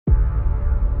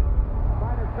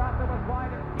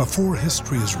Before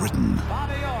history is written,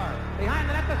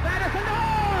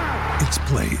 it's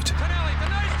played.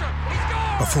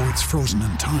 Before it's frozen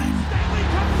in time,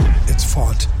 it's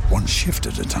fought one shift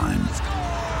at a time.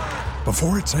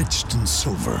 Before it's etched in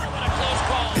silver,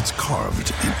 it's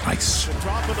carved in ice.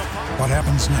 What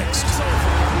happens next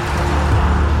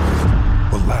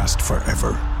will last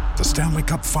forever. The Stanley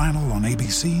Cup Final on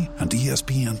ABC and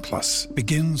ESPN Plus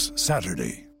begins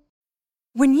Saturday.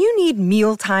 When you need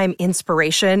mealtime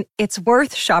inspiration, it's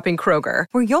worth shopping Kroger,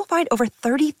 where you'll find over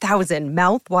 30,000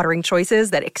 mouth-watering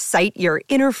choices that excite your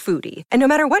inner foodie. And no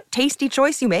matter what tasty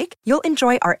choice you make, you'll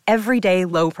enjoy our everyday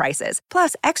low prices,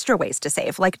 plus extra ways to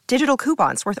save, like digital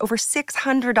coupons worth over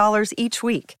 $600 each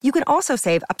week. You can also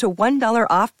save up to $1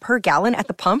 off per gallon at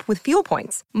the pump with fuel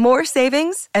points. More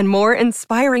savings and more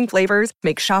inspiring flavors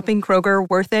make shopping Kroger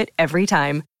worth it every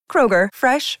time. Kroger,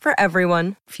 fresh for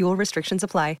everyone. Fuel restrictions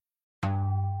apply.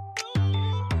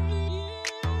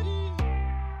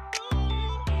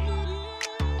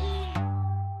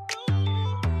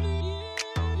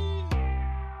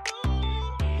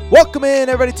 Welcome in,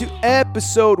 everybody, to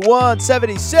episode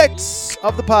 176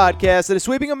 of the podcast that is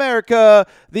sweeping America,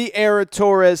 the Aaron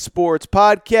Torres Sports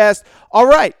Podcast. All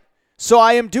right, so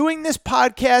I am doing this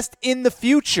podcast in the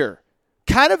future.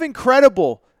 Kind of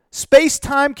incredible.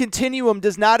 Space-time continuum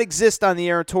does not exist on the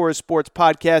Aaron Torres Sports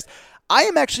Podcast. I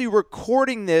am actually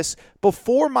recording this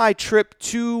before my trip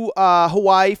to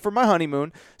Hawaii for my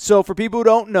honeymoon. So for people who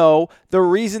don't know, the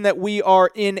reason that we are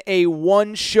in a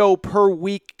one show per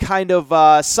week kind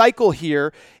of cycle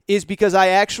here is because I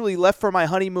actually left for my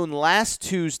honeymoon last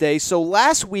Tuesday. So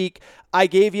last week, I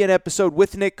gave you an episode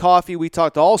with Nick Coffey. We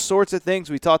talked all sorts of things.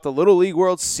 We talked the Little League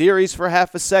World Series for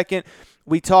half a second.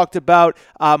 We talked about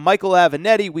Michael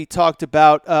Avenatti. We talked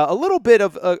about a little bit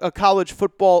of a college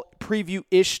football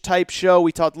preview-ish type show.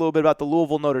 We talked a little bit about the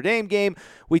Louisville-Notre Dame game.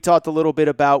 We talked a little bit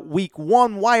about Week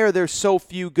 1. Why are there so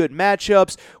few good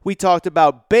matchups? We talked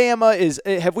about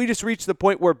Bama. Have we just reached the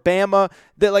point where Bama,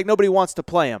 that like nobody wants to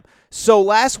play them? So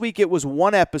last week it was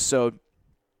one episode,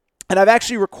 and I've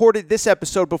actually recorded this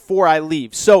episode before I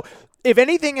leave. So if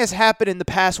anything has happened in the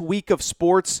past week of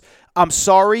sports, I'm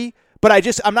sorry. But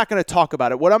I'm not going to talk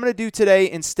about it. What I'm going to do today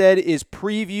instead is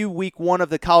preview Week 1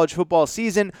 of the college football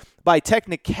season. By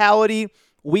technicality,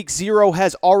 Week 0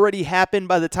 has already happened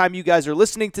by the time you guys are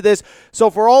listening to this. So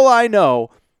for all I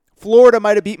know, Florida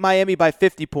might have beat Miami by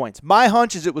 50 points. My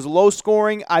hunch is it was low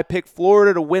scoring. I picked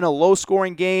Florida to win a low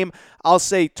scoring game. I'll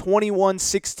say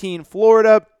 21-16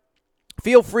 Florida.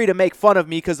 Feel free to make fun of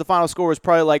me because the final score was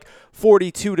probably like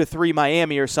 42-3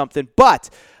 Miami or something. But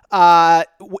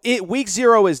Week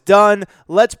 0 is done.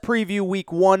 Let's preview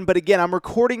Week 1. But again, I'm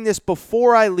recording this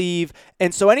before I leave.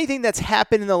 And so anything that's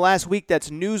happened in the last week that's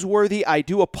newsworthy, I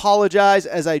do apologize.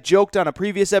 As I joked on a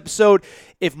previous episode,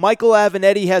 if Michael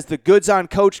Avenatti has the goods on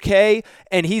Coach K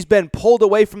and he's been pulled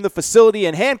away from the facility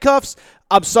in handcuffs,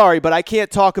 I'm sorry, but I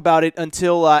can't talk about it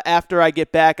until after I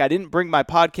get back. I didn't bring my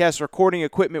podcast recording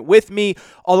equipment with me.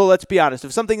 Although, let's be honest,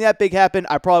 if something that big happened,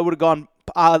 I probably would have gone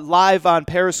live on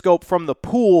Periscope from the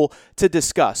pool to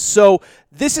discuss. So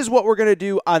this is what we're going to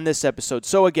do on this episode.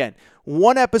 So again,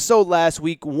 one episode last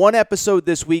week, one episode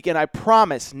this week, and I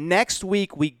promise next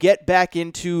week we get back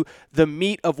into the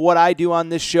meat of what I do on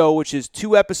this show, which is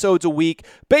 2 episodes a week,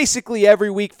 basically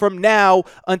every week from now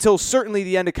until certainly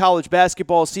the end of college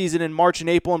basketball season in March and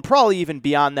April, and probably even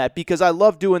beyond that, because I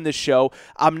love doing this show.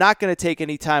 I'm not going to take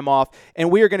any time off,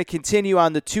 and we are going to continue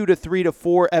on the 2 to 3 to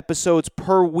 4 episodes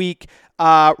per week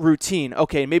routine.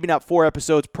 Okay, maybe not 4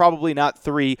 episodes, probably not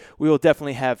 3. We will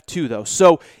definitely have 2, though.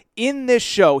 So in this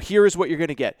show, here is what you're going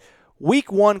to get.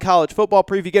 Week 1 college football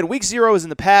preview. Again, Week 0 is in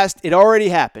the past. It already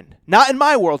happened. Not in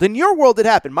my world. In your world, it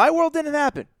happened. My world didn't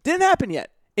happen. Didn't happen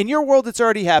yet. In your world, it's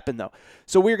already happened, though.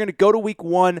 So we're going to go to Week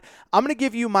 1. I'm going to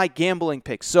give you my gambling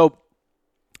picks. So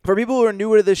for people who are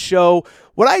newer to this show,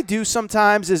 what I do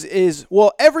sometimes is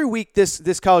every week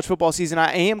this college football season,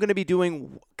 I am going to be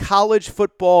doing college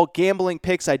football gambling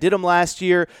picks. I did them last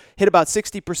year, hit about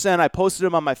 60%. I posted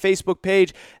them on my Facebook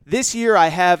page. This year, I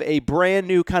have a brand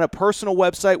new kind of personal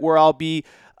website where I'll be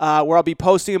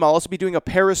posting them. I'll also be doing a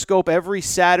Periscope every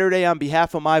Saturday on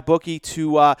behalf of my bookie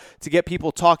to get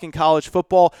people talking college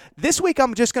football. This week,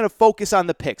 I'm just going to focus on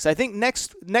the picks. I think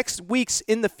next week's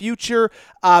in the future,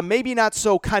 maybe not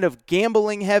so kind of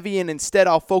gambling heavy, and instead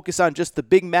I'll focus on just the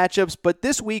big matchups. But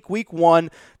this week, Week 1,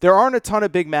 there aren't a ton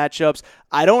of big matchups.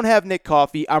 I don't have Nick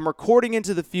Coffey. I'm recording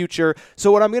into the future.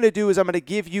 So what I'm going to do is I'm going to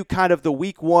give you kind of the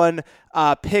Week 1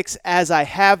 picks as I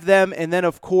have them. And then,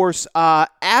 of course,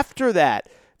 after that,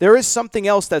 there is something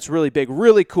else that's really big,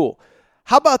 really cool.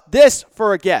 How about this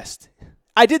for a guest?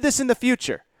 I did this in the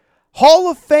future. Hall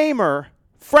of Famer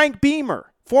Frank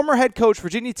Beamer, former head coach,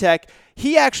 Virginia Tech.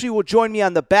 He actually will join me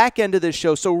on the back end of this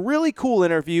show. So really cool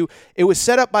interview. It was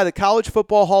set up by the College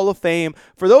Football Hall of Fame.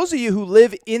 For those of you who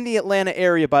live in the Atlanta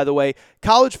area, by the way,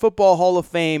 College Football Hall of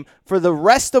Fame for the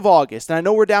rest of August, and I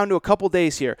know we're down to a couple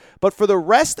days here, but for the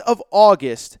rest of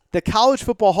August, the College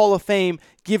Football Hall of Fame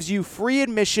gives you free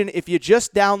admission if you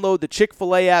just download the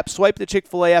Chick-fil-A app, swipe the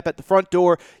Chick-fil-A app at the front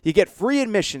door, you get free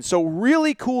admission. So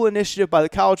really cool initiative by the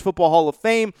College Football Hall of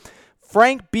Fame.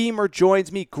 Frank Beamer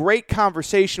joins me. Great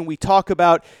conversation. We talk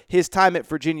about his time at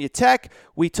Virginia Tech.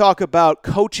 We talk about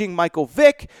coaching Michael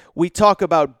Vick. We talk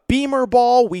about Beamer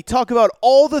Ball. We talk about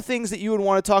all the things that you would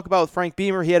want to talk about with Frank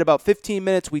Beamer. He had about 15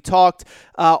 minutes. We talked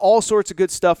all sorts of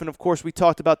good stuff. And, of course, we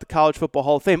talked about the College Football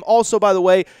Hall of Fame. Also, by the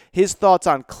way, his thoughts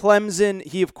on Clemson.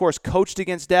 He, of course, coached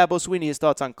against Dabo Swinney. His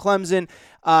thoughts on Clemson.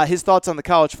 His thoughts on the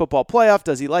college football playoff.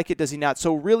 Does he like it? Does he not?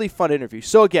 So really fun interview.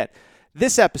 So, again,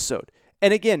 this episode.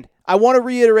 And, again, I want to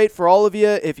reiterate for all of you,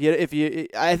 if you,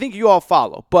 I think you all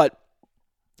follow, but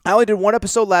I only did one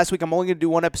episode last week. I'm only going to do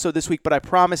one episode this week, but I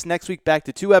promise next week back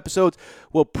to 2 episodes.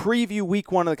 We'll preview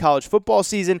week 1 of the college football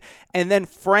season, and then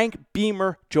Frank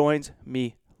Beamer joins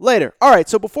me later. All right,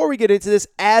 so before we get into this,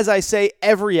 as I say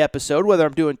every episode, whether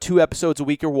I'm doing 2 episodes a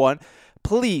week or 1,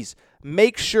 please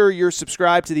make sure you're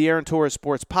subscribed to the Aaron Torres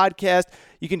Sports Podcast.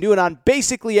 You can do it on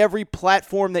basically every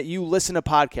platform that you listen to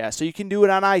podcasts. So you can do it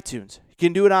on iTunes. You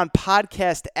can do it on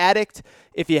Podcast Addict.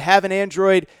 If you have an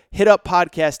Android, hit up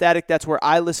Podcast Addict. That's where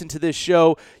I listen to this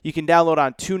show. You can download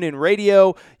on TuneIn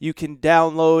Radio. You can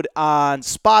download on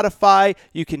Spotify.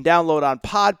 You can download on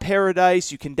Pod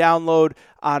Paradise. You can download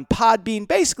on Podbean.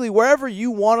 Basically, wherever you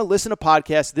want to listen to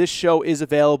podcasts, this show is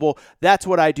available. That's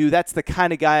what I do. That's the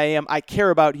kind of guy I am. I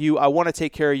care about you. I want to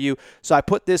take care of you. So I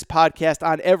put this podcast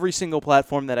on every single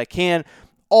platform that I can.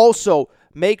 Also,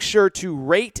 make sure to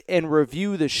rate and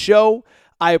review the show.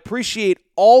 I appreciate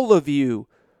all of you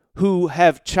who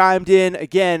have chimed in.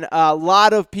 Again, a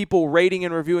lot of people rating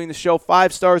and reviewing the show.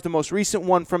 5 stars, the most recent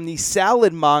one from the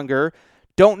Salad Monger.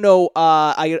 Don't know,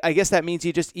 I guess that means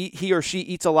he or she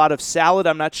eats a lot of salad.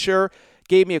 I'm not sure.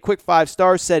 Gave me a quick 5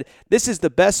 stars, said, "This is the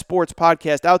best sports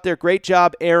podcast out there. Great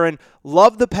job, Aaron.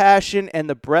 Love the passion and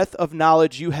the breadth of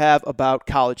knowledge you have about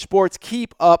college sports.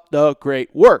 Keep up the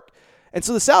great work." And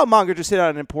so the Salad Monger just hit on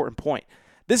an important point.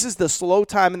 This is the slow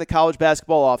time in the college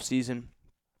basketball offseason.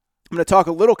 I'm going to talk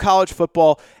a little college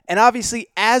football. And obviously,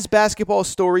 as basketball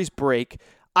stories break,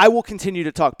 I will continue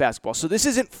to talk basketball. So this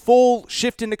isn't full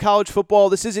shift into college football.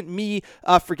 This isn't me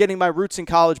forgetting my roots in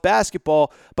college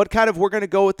basketball. But kind of we're going to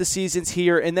go with the seasons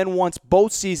here. And then once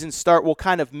both seasons start, we'll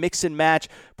kind of mix and match.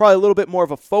 Probably a little bit more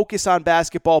of a focus on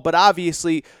basketball. But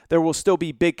obviously, there will still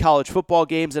be big college football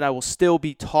games, and I will still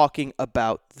be talking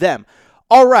about them.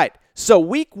 All right. So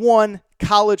week 1,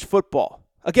 college football.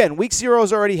 Again, week 0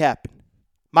 has already happened.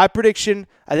 My prediction,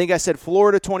 I think I said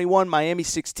Florida 21, Miami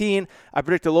 16. I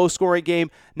predict a low-scoring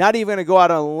game. Not even going to go out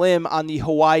on a limb on the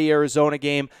Hawaii-Arizona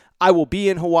game. I will be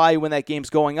in Hawaii when that game's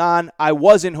going on. I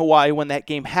was in Hawaii when that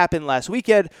game happened last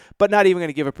weekend, but not even going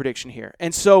to give a prediction here.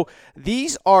 And so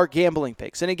these are gambling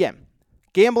picks. And again,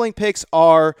 gambling picks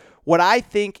are what I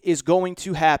think is going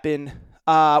to happen,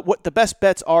 what the best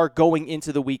bets are going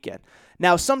into the weekend.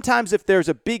 Now, sometimes if there's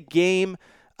a big game,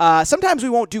 sometimes we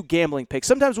won't do gambling picks.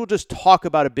 Sometimes we'll just talk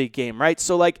about a big game, right?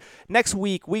 So like next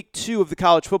week, week 2 of the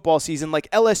college football season,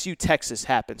 like LSU Texas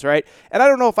happens, right? And I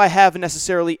don't know if I have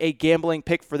necessarily a gambling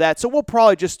pick for that. So we'll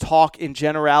probably just talk in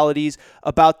generalities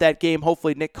about that game.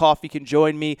 Hopefully Nick Coffey can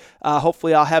join me.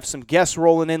 Hopefully I'll have some guests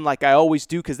rolling in like I always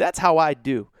do, because that's how I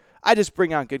do. I just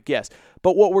bring on good guests.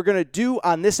 But what we're going to do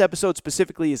on this episode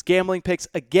specifically is gambling picks.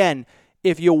 Again,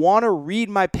 if you want to read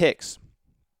my picks,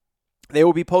 they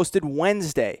will be posted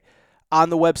Wednesday on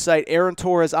the website,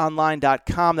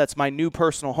 AaronTorresOnline.com. That's my new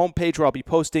personal homepage where I'll be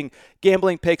posting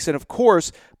gambling picks. And, of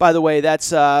course, by the way,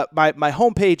 that's my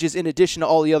homepage is in addition to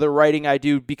all the other writing I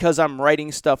do. Because I'm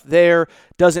writing stuff there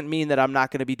doesn't mean that I'm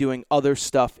not going to be doing other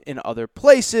stuff in other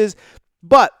places.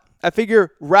 But I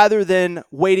figure rather than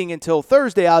waiting until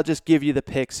Thursday, I'll just give you the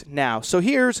picks now. So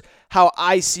here's how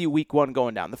I see week 1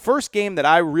 going down. The first game that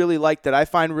I really like, that I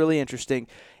find really interesting,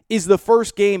 is the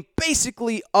first game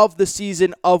basically of the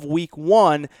season of week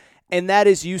 1, and that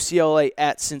is UCLA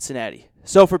at Cincinnati.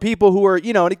 So for people who are,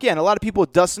 and again, a lot of people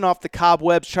dusting off the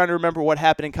cobwebs, trying to remember what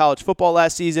happened in college football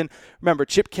last season. Remember,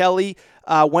 Chip Kelly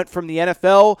went from the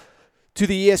NFL to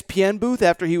the ESPN booth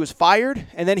after he was fired,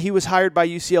 and then he was hired by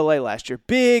UCLA last year.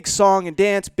 Big song and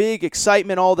dance, big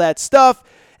excitement, all that stuff,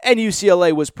 and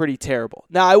UCLA was pretty terrible.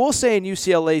 Now, I will say in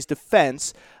UCLA's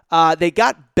defense, they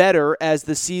got better as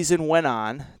the season went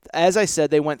on. As I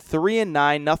said, they went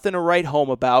 3-9, nothing to write home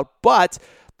about, but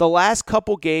The last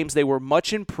couple games, they were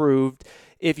much improved.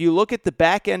 If you look at the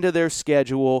back end of their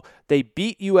schedule, they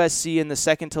beat USC in the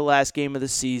second to last game of the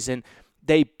season.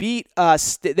 They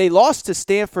they lost to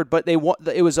Stanford, but they won.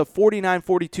 It was a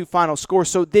 49-42 final score.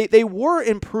 So they were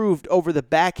improved over the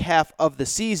back half of the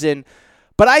season.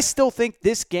 But I still think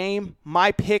this game,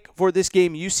 my pick for this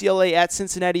game, UCLA at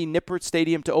Cincinnati, Nippert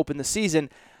Stadium to open the season,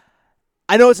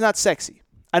 I know it's not sexy.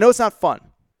 I know it's not fun.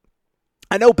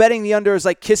 I know betting the under is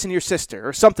like kissing your sister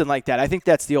or something like that. I think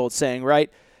that's the old saying,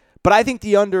 right? But I think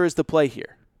the under is the play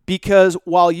here. Because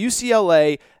while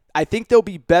UCLA, I think they'll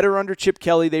be better under Chip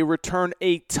Kelly. They return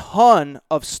a ton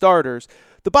of starters.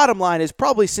 The bottom line is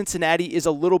probably Cincinnati is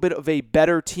a little bit of a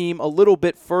better team, a little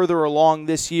bit further along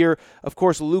this year. Of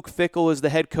course, Luke Fickell is the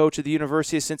head coach of the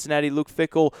University of Cincinnati. Luke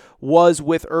Fickell was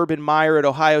with Urban Meyer at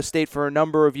Ohio State for a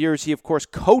number of years. He, of course,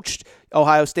 coached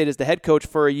Ohio State as the head coach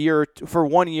for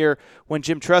 1 year when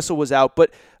Jim Tressel was out.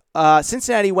 But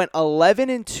Cincinnati went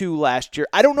 11-2 last year.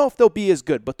 I don't know if they'll be as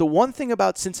good, but the one thing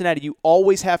about Cincinnati you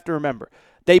always have to remember,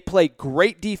 they play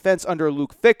great defense under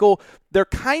Luke Fickell. They're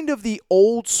kind of the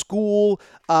old school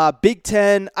Big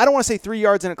Ten. I don't want to say 3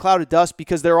 yards in a cloud of dust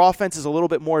because their offense is a little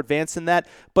bit more advanced than that.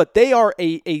 But they are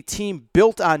a team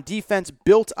built on defense,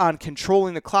 built on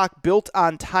controlling the clock, built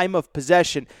on time of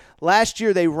possession. Last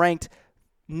year they ranked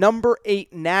number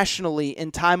 8 nationally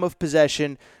in time of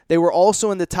possession. They were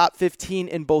also in the top 15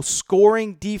 in both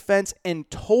scoring defense and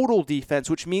total defense,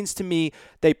 which means to me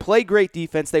they play great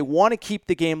defense. They want to keep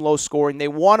the game low scoring. They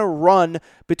want to run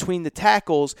between the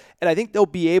tackles, and I think they'll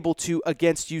be able to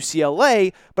against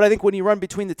UCLA, but I think when you run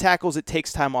between the tackles, it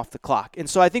takes time off the clock. And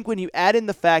so I think when you add in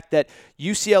the fact that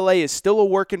UCLA is still a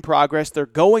work in progress, they're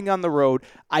going on the road,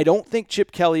 I don't think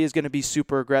Chip Kelly is going to be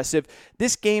super aggressive.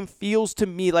 This game feels to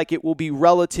me like it will be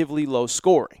relatively low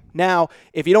scoring. Now,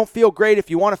 if you don't feel great, if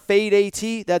you want to fade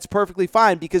AT, that's perfectly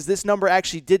fine because this number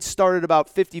actually did start at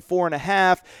about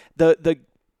 54.5.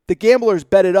 The gamblers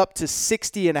bet it up to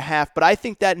 60.5, but I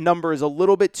think that number is a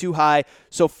little bit too high.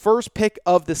 So first pick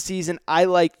of the season, I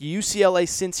like UCLA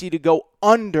Cincy to go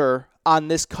under on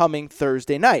this coming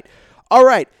Thursday night. All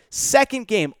right, second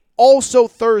game, also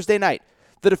Thursday night,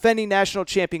 the defending national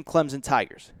champion Clemson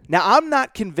Tigers. Now, I'm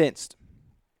not convinced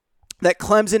that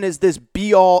Clemson is this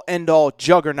be-all, end-all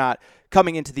juggernaut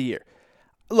coming into the year.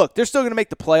 Look, they're still going to make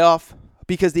the playoff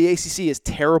because the ACC is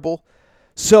terrible.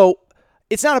 So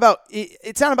it's not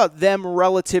about them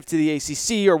relative to the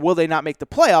ACC or will they not make the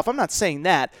playoff. I'm not saying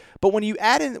that. But when you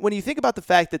think about the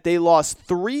fact that they lost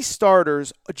 3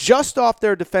 starters just off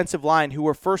their defensive line who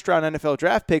were first-round NFL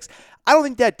draft picks, I don't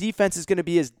think that defense is going to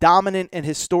be as dominant and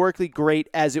historically great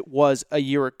as it was a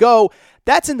year ago.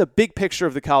 That's in the big picture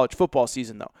of the college football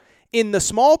season, though. In the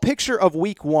small picture of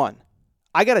week 1,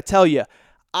 I got to tell you,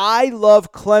 I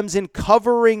love Clemson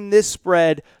covering this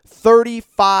spread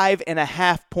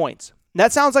 35.5 points.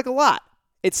 That sounds like a lot.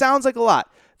 It sounds like a lot.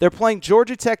 They're playing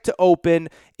Georgia Tech to open.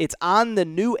 It's on the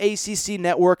new ACC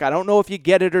network. I don't know if you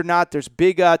get it or not. There's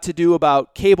big to-do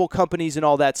about cable companies and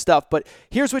all that stuff. But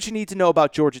here's what you need to know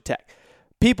about Georgia Tech.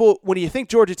 People, when you think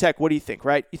Georgia Tech, what do you think,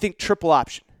 right? You think triple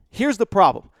option. Here's the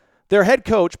problem. Their head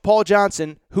coach, Paul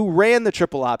Johnson, who ran the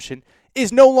triple option,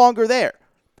 is no longer there.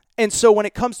 And so when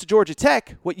it comes to Georgia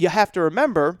Tech, what you have to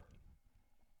remember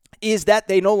is that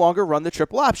they no longer run the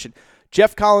triple option.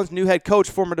 Jeff Collins, new head coach,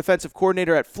 former defensive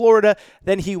coordinator at Florida.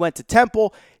 Then he went to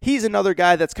Temple. He's another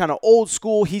guy that's kind of old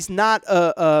school. He's not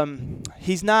a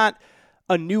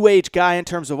new age guy in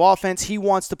terms of offense. He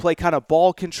wants to play kind of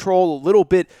ball control, a little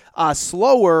bit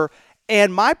slower.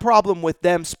 And my problem with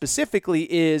them specifically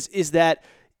is that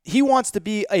he wants to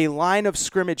be a line of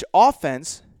scrimmage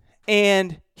offense,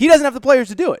 and he doesn't have the players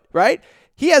to do it, right?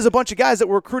 He has a bunch of guys that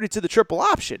were recruited to the triple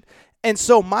option. And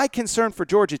so my concern for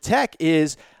Georgia Tech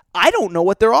is I don't know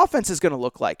what their offense is going to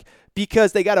look like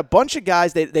because they got a bunch of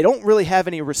guys. They don't really have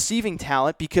any receiving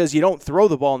talent because you don't throw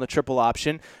the ball in the triple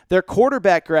option. Their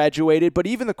quarterback graduated, but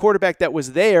even the quarterback that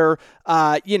was there,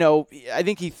 I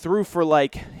think he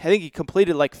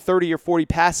completed like 30 or 40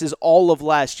 passes all of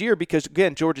last year because,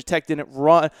 again, Georgia Tech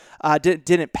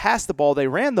didn't pass the ball. They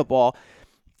ran the ball.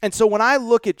 And so when I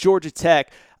look at Georgia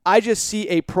Tech, I just see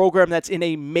a program that's in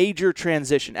a major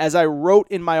transition. As I wrote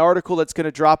in my article that's going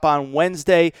to drop on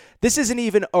Wednesday, this isn't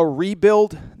even a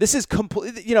rebuild. This is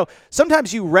complete.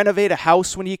 Sometimes you renovate a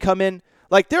house when you come in.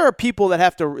 Like there are people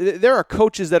that there are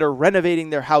coaches that are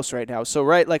renovating their house right now. So,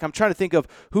 right, like I'm trying to think of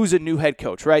who's a new head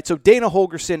coach, right? So Dana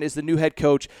Holgorsen is the new head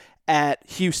coach at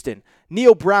Houston.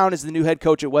 Neil Brown is the new head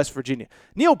coach at West Virginia.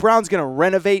 Neil Brown's going to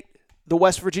renovate the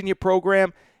West Virginia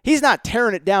program. He's not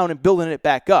tearing it down and building it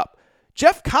back up.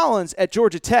 Jeff Collins at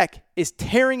Georgia Tech is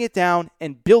tearing it down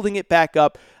and building it back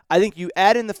up. I think you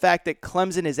add in the fact that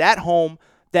Clemson is at home,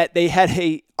 that they had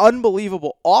a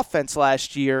unbelievable offense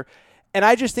last year, and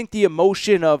I just think the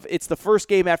emotion of it's the first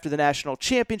game after the national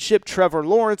championship, Trevor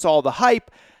Lawrence, all the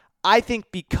hype. I think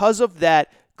because of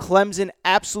that, Clemson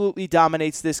absolutely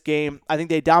dominates this game. I think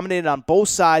they dominated on both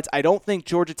sides. I don't think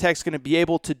Georgia Tech's going to be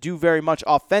able to do very much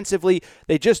offensively.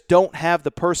 They just don't have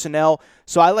the personnel.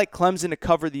 So I like Clemson to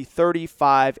cover the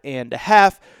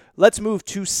 35.5. Let's move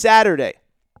to Saturday,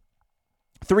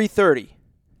 3:30,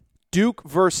 Duke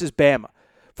versus Bama.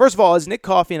 First of all, as Nick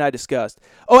Coffey and I discussed,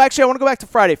 actually, I want to go back to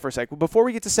Friday for a second. Before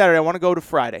we get to Saturday, I want to go to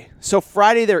Friday. So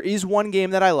Friday, there is one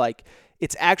game that I like.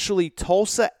 It's actually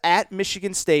Tulsa at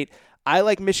Michigan State. I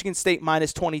like Michigan State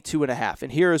minus 22.5,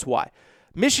 and here is why.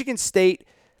 Michigan State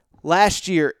last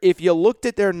year, if you looked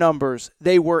at their numbers,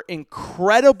 they were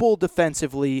incredible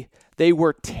defensively. They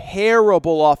were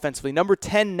terrible offensively. Number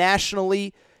 10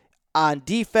 nationally on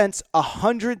defense,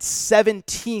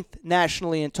 117th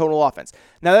nationally in total offense.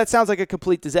 Now, that sounds like a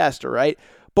complete disaster, right?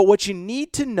 But what you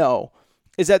need to know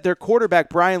is that their quarterback,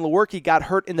 Brian Lewerke, got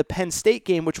hurt in the Penn State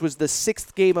game, which was the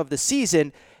 6th game of the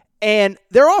season, and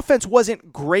their offense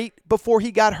wasn't great before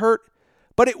he got hurt,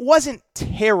 but it wasn't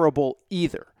terrible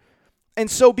either.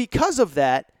 And so because of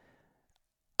that,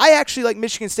 I actually like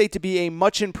Michigan State to be a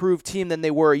much improved team than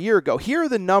they were a year ago. Here are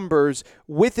the numbers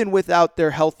with and without their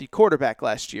healthy quarterback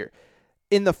last year.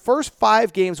 In the first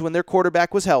 5 games when their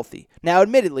quarterback was healthy, now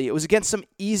admittedly it was against some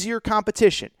easier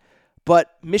competition,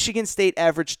 but Michigan State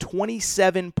averaged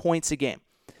 27 points a game.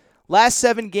 Last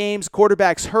 7 games,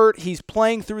 quarterback's hurt. He's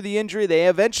playing through the injury. They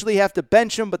eventually have to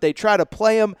bench him, but they try to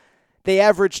play him. They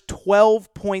averaged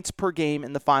 12 points per game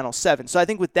in the final 7. So I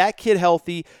think with that kid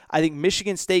healthy, I think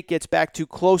Michigan State gets back to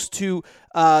close to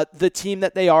the team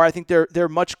that they are. I think they're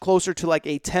much closer to like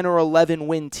a 10 or 11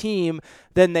 win team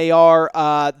than they are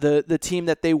the team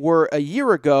that they were a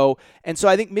year ago. And so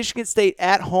I think Michigan State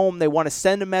at home, they want to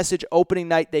send a message opening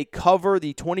night. They cover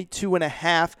the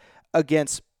 22.5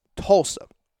 against Tulsa.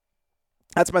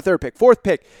 That's my third pick. Fourth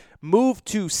pick, move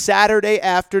to Saturday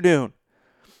afternoon.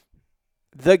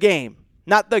 The game.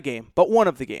 Not the game, but one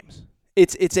of the games.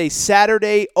 It's a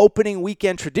Saturday opening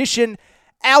weekend tradition.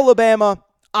 Alabama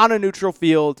on a neutral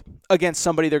field against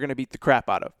somebody they're going to beat the crap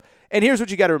out of. And here's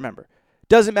what you got to remember.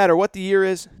 Doesn't matter what the year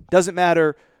is. Doesn't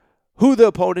matter who the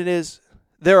opponent is.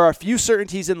 There are a few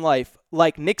certainties in life,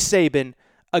 like Nick Saban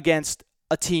against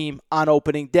a team on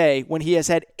opening day when he has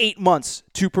had 8 months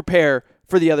to prepare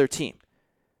for the other team.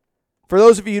 For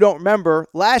those of you who don't remember,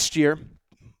 last year,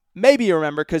 maybe you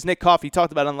remember because Nick Coffey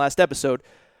talked about it on the last episode,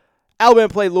 Alabama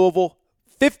played Louisville.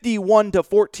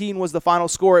 51-14 was the final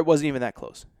score. It wasn't even that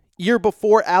close. Year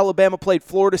before, Alabama played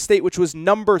Florida State, which was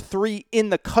number 3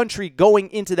 in the country going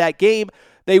into that game.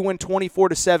 They win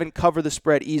 24-7, cover the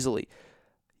spread easily.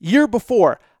 Year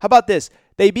before, how about this?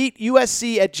 They beat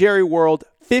USC at Jerry World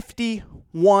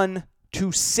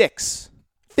 51-6.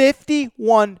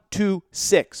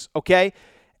 51-6, okay?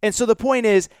 And so the point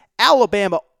is,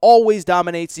 Alabama always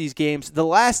dominates these games. The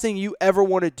last thing you ever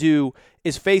want to do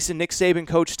is face a Nick Saban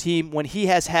coach team when he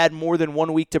has had more than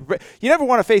 1 week to prepare. You never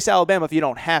want to face Alabama if you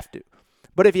don't have to.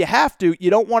 But if you have to,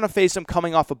 you don't want to face them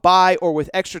coming off a bye or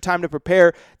with extra time to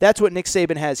prepare. That's what Nick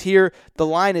Saban has here. The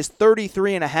line is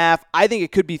 33.5. I think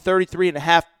it could be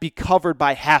 33.5, be covered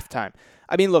by halftime.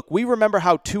 I mean, look, we remember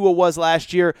how Tua was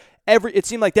last year. It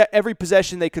seemed like that every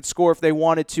possession they could score if they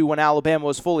wanted to when Alabama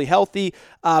was fully healthy.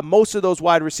 Most of those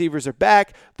wide receivers are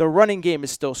back. The running game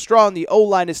is still strong. The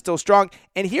O-line is still strong.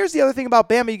 And here's the other thing about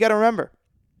Bama you got to remember.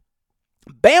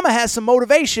 Bama has some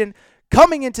motivation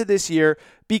coming into this year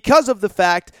because of the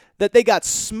fact that they got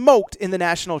smoked in the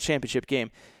national championship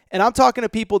game. And I'm talking to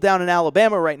people down in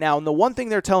Alabama right now, and the one thing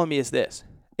they're telling me is this,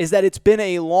 is that it's been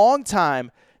a long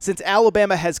time since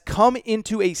Alabama has come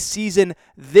into a season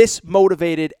this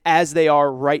motivated as they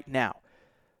are right now.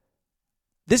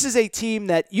 This is a team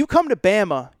that you come to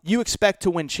Bama, you expect to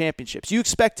win championships. You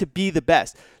expect to be the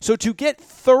best. So to get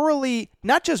thoroughly,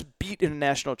 not just beat in a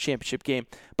national championship game,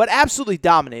 but absolutely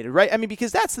dominated, right? I mean,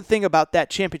 because that's the thing about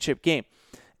that championship game.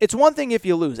 It's one thing if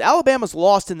you lose. Alabama's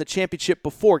lost in the championship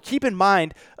before. Keep in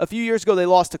mind, a few years ago they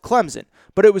lost to Clemson,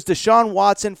 but it was Deshaun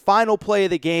Watson, final play of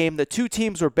the game. The two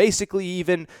teams were basically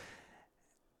even,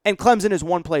 and Clemson is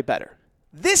one play better.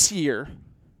 This year,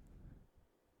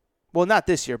 well, not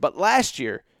this year, but last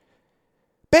year,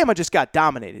 Bama just got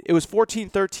dominated. It was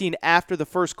 14-13 after the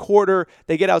first quarter.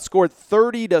 They get outscored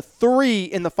 30-3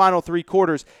 in the final 3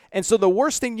 quarters. And so the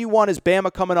worst thing you want is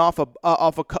Bama coming off an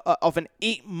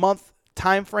 8-month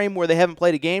time frame where they haven't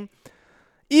played a game.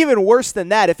 Even worse than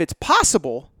that, if it's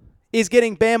possible, is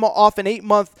getting Bama off an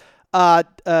 8-month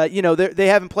they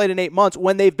haven't played in 8 months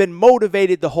when they've been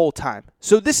motivated the whole time.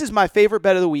 So this is my favorite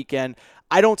bet of the weekend.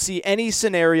 I don't see any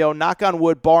scenario, knock on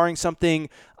wood, barring something,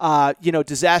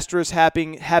 disastrous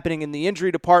happening in the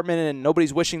injury department, and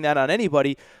nobody's wishing that on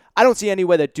anybody. I don't see any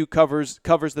way that Duke covers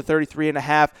the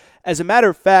 33.5. As a matter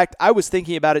of fact, I was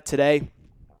thinking about it today.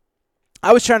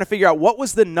 I was trying to figure out what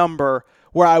was the number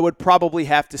where I would probably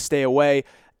have to stay away.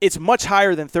 It's much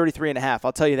higher than 33.5,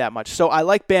 I'll tell you that much. So I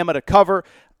like Bama to cover.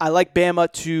 I like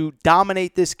Bama to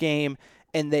dominate this game,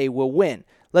 and they will win.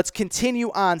 Let's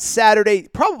continue on Saturday,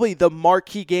 probably the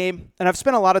marquee game, and I've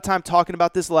spent a lot of time talking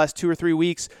about this the last 2 or 3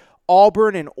 weeks,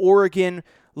 Auburn and Oregon.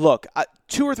 Look,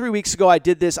 2 or 3 weeks ago I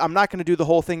did this. I'm not going to do the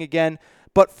whole thing again,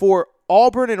 but for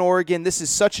Auburn and Oregon, this is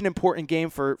such an important game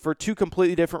for 2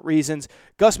 completely different reasons.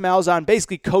 Gus Malzahn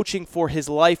basically coaching for his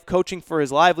life, coaching for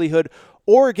his livelihood.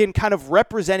 Oregon kind of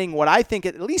representing what I think,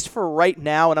 at least for right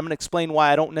now, and I'm going to explain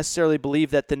why I don't necessarily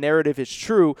believe that the narrative is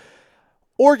true,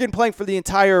 Oregon playing for the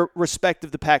entire respect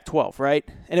of the Pac-12, right?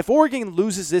 And if Oregon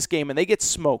loses this game and they get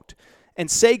smoked,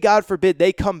 and say, God forbid,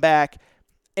 they come back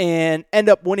and end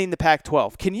up winning the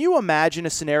Pac-12, can you imagine a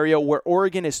scenario where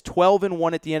Oregon is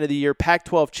 12-1 at the end of the year,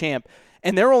 Pac-12 champ,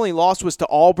 and their only loss was to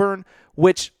Auburn,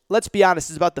 which, let's be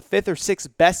honest, is about the 5th or 6th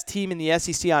best team in the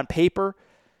SEC on paper?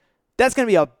 That's going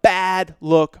to be a bad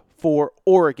look for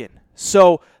Oregon.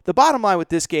 So the bottom line with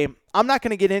this game, I'm not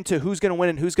going to get into who's going to win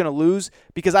and who's going to lose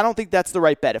because I don't think that's the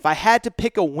right bet. If I had to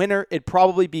pick a winner, it'd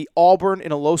probably be Auburn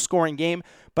in a low-scoring game.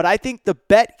 But I think the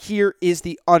bet here is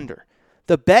the under.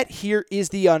 The bet here is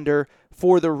the under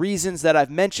for the reasons that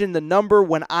I've mentioned. The number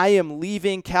when I am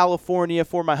leaving California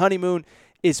for my honeymoon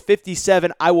is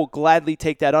 57. I will gladly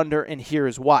take that under, and here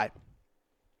is why.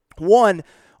 One,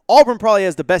 Auburn probably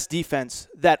has the best defense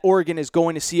that Oregon is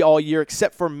going to see all year,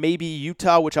 except for maybe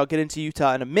Utah, which I'll get into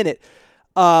Utah in a minute.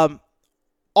 Auburn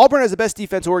has the best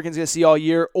defense Oregon's going to see all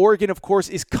year. Oregon, of course,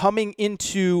 is coming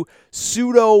into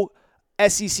pseudo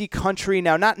SEC country.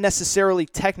 Now, not necessarily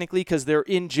technically because they're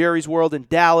in Jerry's World in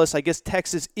Dallas. I guess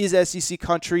Texas is SEC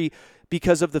country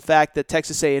because of the fact that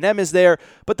Texas A&M is there.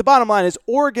 But the bottom line is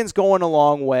Oregon's going a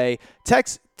long way.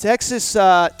 Texas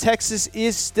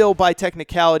is still by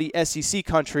technicality SEC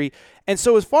country. And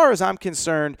so as far as I'm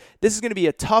concerned, this is going to be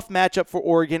a tough matchup for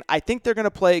Oregon. I think they're going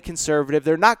to play it conservative.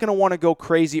 They're not going to want to go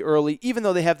crazy early, even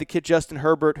though they have the kid Justin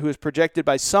Herbert, who is projected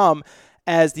by some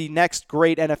as the next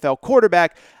great NFL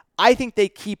quarterback. I think they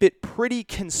keep it pretty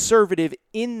conservative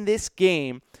in this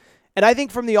game. And I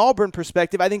think from the Auburn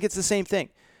perspective, I think it's the same thing.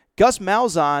 Gus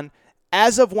Malzahn,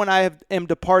 as of when I am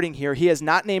departing here, he has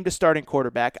not named a starting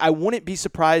quarterback. I wouldn't be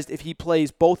surprised if he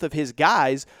plays both of his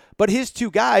guys, but his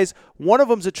 2 guys, one of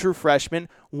them's a true freshman,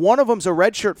 one of them's a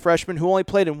redshirt freshman who only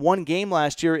played in 1 game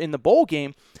last year in the bowl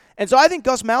game. And so I think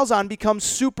Gus Malzahn becomes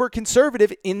super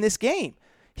conservative in this game.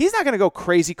 He's not going to go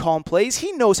crazy calling plays.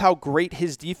 He knows how great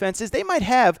his defense is. They might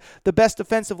have the best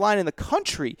defensive line in the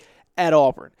country at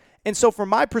Auburn. And so from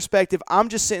my perspective, I'm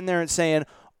just sitting there and saying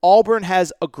Auburn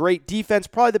has a great defense,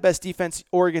 probably the best defense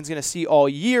Oregon's going to see all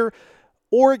year.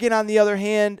 Oregon, on the other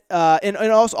hand, and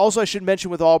also I should mention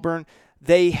with Auburn,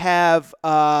 they have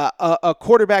a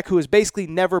quarterback who has basically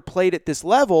never played at this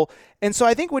level. And so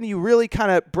I think when you really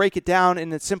kind of break it down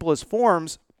in its simplest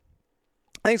forms,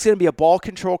 I think it's going to be a ball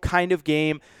control kind of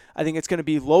game. I think it's going to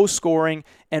be low scoring,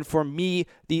 and for me,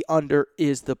 the under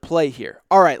is the play here.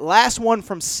 All right, last one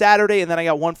from Saturday, and then I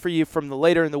got one for you from the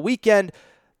later in the weekend.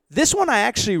 This one I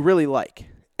actually really like,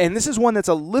 and this is one that's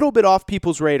a little bit off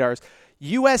people's radars.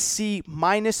 USC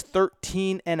minus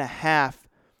 13.5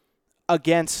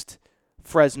 against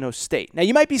Fresno State. Now,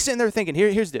 you might be sitting there thinking,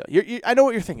 here's the deal. I know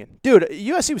what you're thinking. Dude,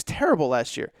 USC was terrible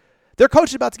last year. Their coach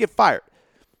is about to get fired.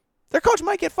 Their coach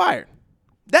might get fired.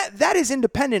 That is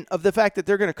independent of the fact that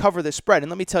they're going to cover this spread, and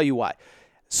let me tell you why.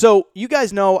 So you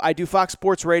guys know I do Fox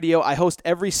Sports Radio. I host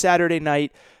every Saturday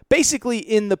night, basically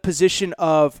in the position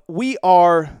of we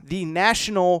are the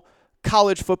national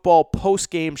college football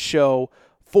post-game show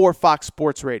for Fox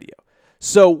Sports Radio.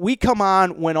 So we come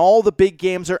on when all the big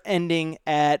games are ending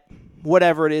at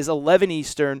whatever it is, 11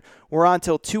 Eastern. We're on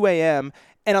till 2 a.m.,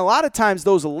 and a lot of times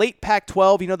those late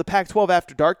Pac-12, the Pac-12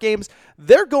 after dark games,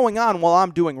 they're going on while I'm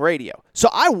doing radio. So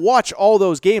I watch all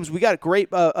those games. We got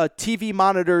great TV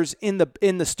monitors in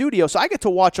the studio, so I get to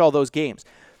watch all those games.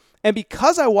 And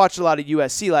because I watched a lot of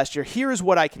USC last year, here is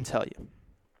what I can tell you.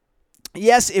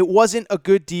 Yes, it wasn't a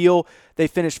good deal. They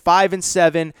finished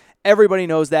 5-7. Everybody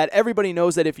knows that. Everybody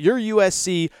knows that if you're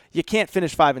USC, you can't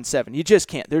finish 5-7. You just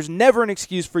can't. There's never an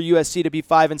excuse for USC to be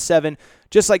 5-7,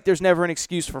 just like there's never an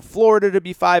excuse for Florida to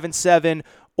be 5-7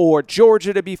 or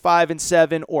Georgia to be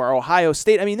 5-7 or Ohio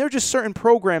State. I mean, there are just certain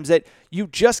programs that you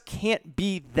just can't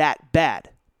be that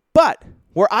bad. But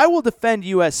where I will defend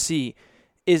USC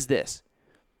is this.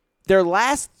 Their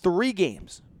last 3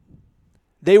 games,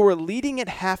 they were leading at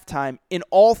halftime in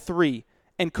all 3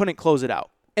 and couldn't close it out.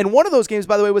 And one of those games,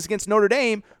 by the way, was against Notre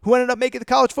Dame, who ended up making the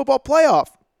college football playoff.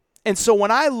 And so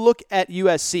when I look at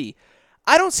USC,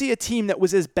 I don't see a team that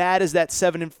was as bad as that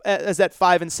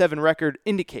 5-7 record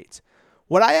indicates.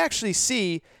 What I actually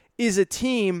see is a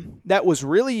team that was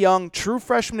really young, true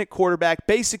freshman at quarterback.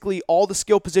 Basically, all the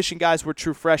skill position guys were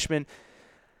true freshmen.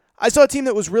 I saw a team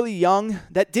that was really young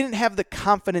that didn't have the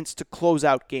confidence to close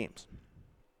out games.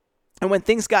 And when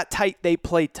things got tight, they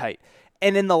played tight.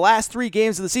 And in the last 3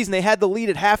 games of the season, they had the lead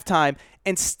at halftime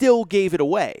and still gave it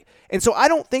away. And so I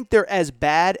don't think they're as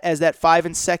bad as that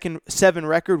 5-7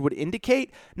 record would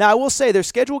indicate. Now, I will say their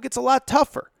schedule gets a lot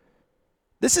tougher.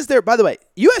 This is by the way,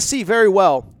 USC very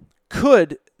well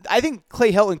could, I think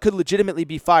Clay Helton could legitimately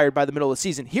be fired by the middle of the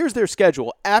season. Here's their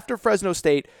schedule. After Fresno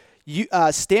State,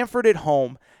 Stanford at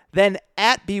home, then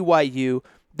at BYU,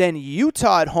 then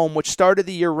Utah at home, which started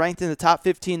the year ranked in the top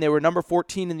 15. They were number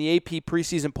 14 in the AP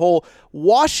preseason poll.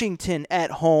 Washington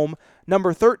at home,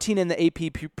 number 13 in the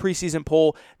AP preseason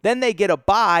poll. Then they get a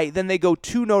bye. Then they go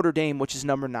to Notre Dame, which is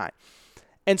number 9.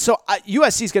 And so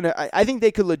USC is going to, I think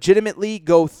they could legitimately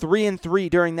go 3-3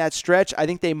 during that stretch. I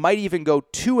think they might even go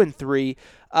 2-3.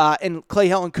 And Clay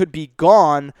Helton could be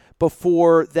gone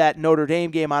before that Notre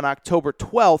Dame game on October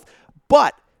 12th.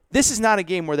 But this is not a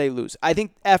game where they lose. I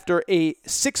think after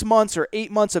 6 months or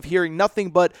 8 months of hearing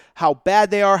nothing but how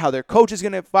bad they are, how their coach is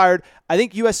going to get fired, I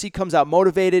think USC comes out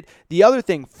motivated. The other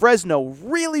thing, Fresno,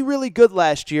 really, really good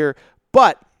last year,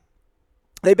 but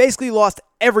they basically lost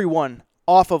everyone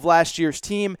off of last year's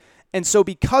team. And so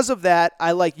because of that,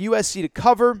 I like USC to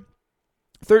cover.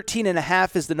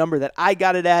 13.5 is the number that I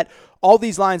got it at. All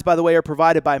these lines, by the way, are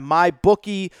provided by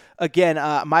MyBookie. Again,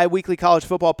 my weekly college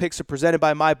football picks are presented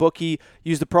by MyBookie.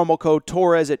 Use the promo code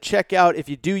Torres at checkout. If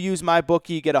you do use MyBookie,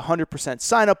 you get a 100%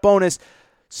 sign-up bonus.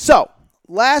 So,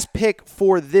 last pick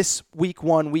for this week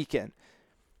 1 weekend.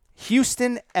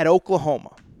 Houston at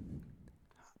Oklahoma.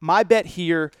 My bet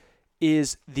here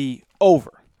is the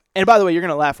over. And by the way, you're going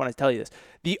to laugh when I tell you this.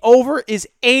 The over is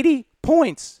 80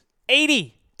 points.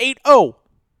 80.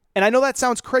 And I know that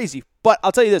sounds crazy, but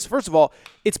I'll tell you this. First of all,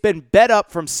 it's been bet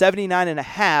up from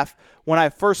 79.5 when I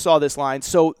first saw this line.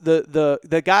 So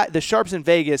the sharps in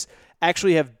Vegas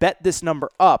actually have bet this number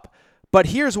up. But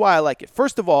here's why I like it.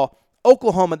 First of all,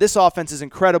 Oklahoma, this offense is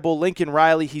incredible. Lincoln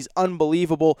Riley, he's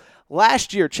unbelievable.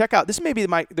 Last year, check out, this may be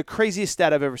the craziest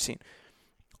stat I've ever seen.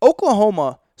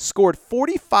 Oklahoma scored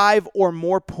 45 or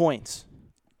more points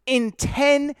in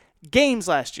 10 games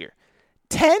last year.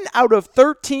 10 out of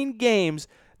 13 games,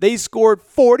 they scored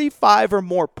 45 or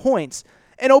more points.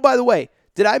 And oh, by the way,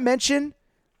 did I mention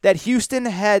that Houston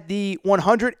had the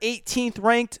 118th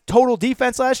ranked total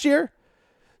defense last year?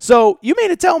 So you mean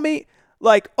to tell me,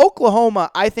 like,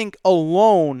 Oklahoma, I think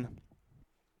alone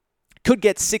could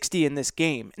get 60 in this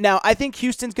game. Now, I think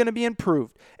Houston's going to be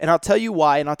improved, and I'll tell you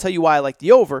why, and I'll tell you why I like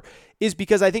the over, is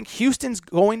because I think Houston's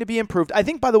going to be improved. I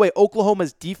think, by the way,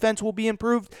 Oklahoma's defense will be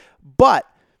improved, but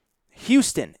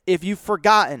Houston, if you've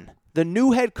forgotten, the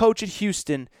new head coach at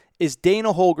Houston is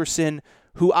Dana Holgorsen,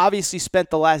 who obviously spent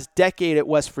the last decade at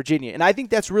West Virginia. And I think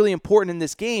that's really important in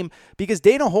this game because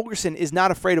Dana Holgorsen is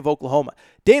not afraid of Oklahoma.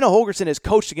 Dana Holgorsen has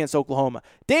coached against Oklahoma.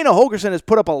 Dana Holgorsen has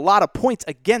put up a lot of points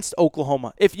against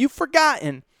Oklahoma. If you've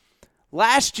forgotten,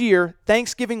 last year,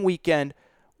 Thanksgiving weekend,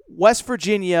 West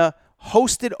Virginia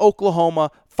hosted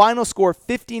Oklahoma. Final score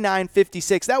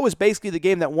 59-56. That was basically the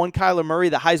game that won Kyler Murray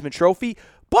the Heisman Trophy.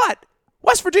 But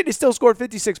West Virginia still scored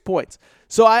 56 points.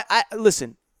 So I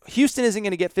listen, Houston isn't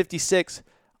going to get 56.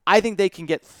 I think they can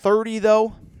get 30,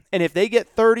 though. And if they get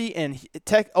 30 and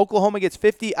Oklahoma gets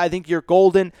 50, I think you're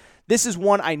golden. This is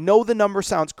one, I know the number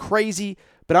sounds crazy,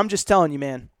 but I'm just telling you,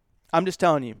 man. I'm just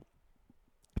telling you.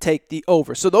 Take the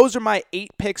over. So those are my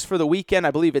 8 picks for the weekend.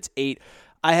 I believe it's 8.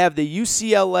 I have the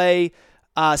UCLA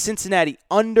Cincinnati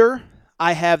under.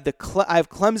 I have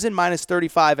Clemson minus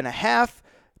 35.5.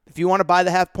 If you want to buy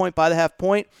the half point, buy the half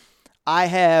point. I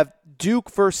have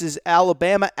Duke versus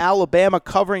Alabama. Alabama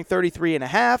covering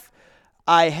 33.5.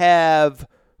 I have,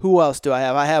 who else do I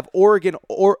have? I have Oregon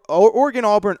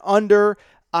Auburn under.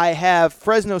 I have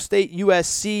Fresno State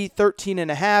USC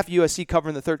 13.5. USC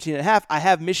covering the 13.5. I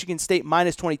have Michigan State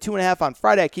minus 22.5 on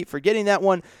Friday. I keep forgetting that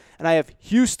one. And I have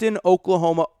Houston,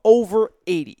 Oklahoma over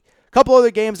 80. A couple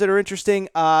other games that are interesting.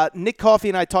 Nick Coffey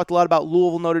and I talked a lot about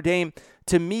Louisville, Notre Dame.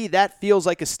 To me, that feels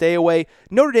like a stay away.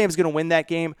 Notre Dame's going to win that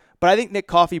game, but I think Nick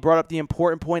Coffey brought up the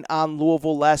important point on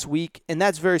Louisville last week, and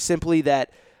that's very simply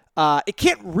that it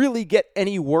can't really get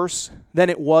any worse than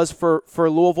it was for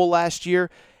Louisville last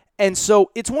year. And so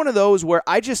it's one of those where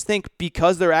I just think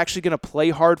because they're actually going to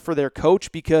play hard for their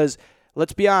coach, because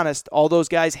let's be honest, all those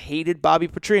guys hated Bobby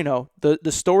Petrino.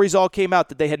 The stories all came out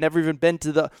that they had never even been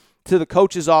to the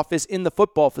coach's office in the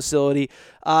football facility.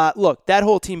 Look, that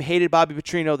whole team hated Bobby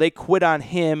Petrino. They quit on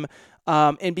him.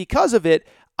 And because of it,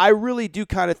 I really do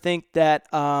kind of think that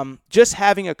just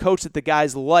having a coach that the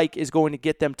guys like is going to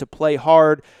get them to play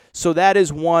hard. So that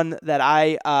is one that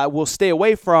I will stay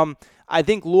away from. I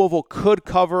think Louisville could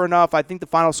cover enough. I think the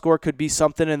final score could be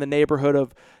something in the neighborhood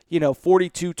of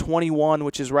 42-21,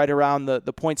 which is right around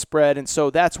the point spread. And so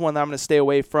that's one that I'm going to stay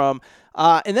away from.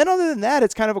 And then other than that,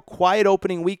 it's kind of a quiet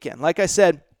opening weekend. Like I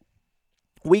said,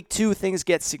 week 2, things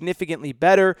get significantly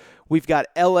better. We've got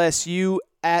LSU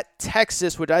at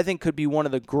Texas, which I think could be one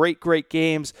of the great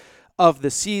games of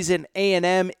the season.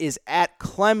 A&M is at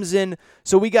Clemson.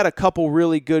 So we got a couple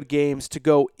really good games to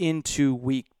go into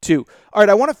week 2. All right,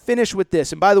 I want to finish with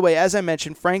this. And by the way, as I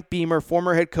mentioned, Frank Beamer,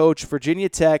 former head coach, Virginia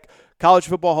Tech, College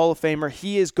Football Hall of Famer,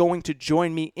 he is going to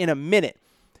join me in a minute.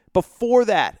 Before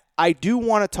that, I do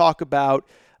want to talk about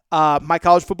my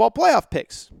college football playoff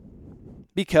picks,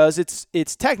 because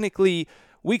it's technically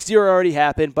week 0 already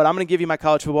happened, but I'm going to give you my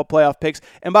college football playoff picks.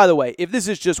 And by the way, if this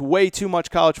is just way too much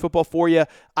college football for you,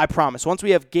 I promise, once we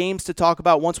have games to talk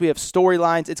about, once we have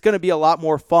storylines, it's going to be a lot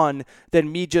more fun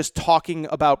than me just talking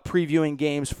about previewing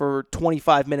games for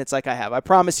 25 minutes like I have. I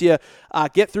promise you,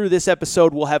 get through this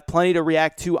episode. We'll have plenty to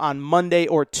react to on Monday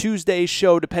or Tuesday's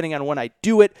show, depending on when I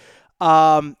do it.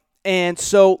 And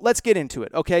so let's get into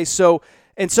it, okay?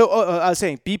 I was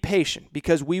saying, be patient,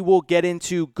 because we will get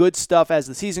into good stuff as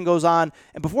the season goes on.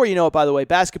 And before you know it, by the way,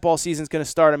 basketball season is going to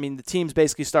start. I mean, the teams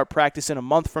basically start practicing a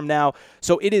month from now,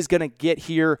 so it is going to get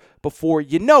here before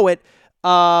you know it.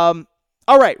 All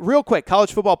right, real quick,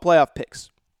 college football playoff picks.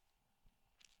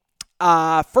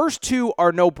 First 2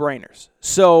 are no-brainers.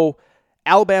 So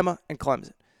Alabama and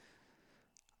Clemson.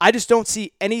 I just don't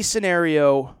see any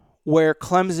scenario where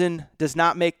Clemson does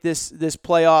not make this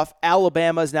playoff.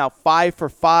 Alabama is now 5 for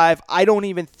 5. I don't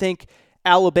even think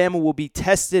Alabama will be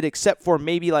tested except for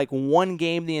maybe like one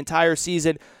game the entire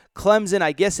season. Clemson,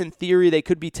 I guess in theory, they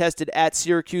could be tested at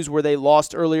Syracuse, where they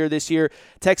lost earlier this year.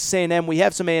 Texas A&M, we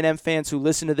have some A&M fans who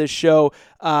listen to this show.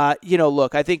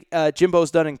 Look, I think Jimbo's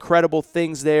done incredible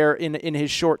things there in his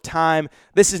short time.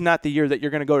 This is not the year that you're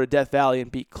going to go to Death Valley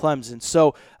and beat Clemson.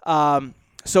 So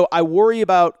I worry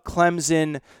about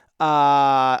Clemson.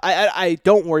 I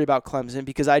don't worry about Clemson,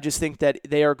 because I just think that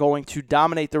they are going to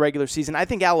dominate the regular season. I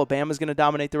think Alabama is going to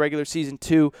dominate the regular season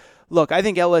too. Look, I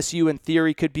think LSU in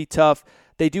theory could be tough.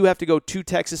 They do have to go to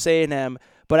Texas A&M,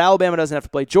 but Alabama doesn't have to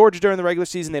play Georgia during the regular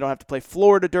season. They don't have to play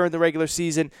Florida during the regular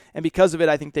season. And because of it,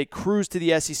 I think they cruise to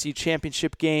the SEC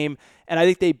championship game, and I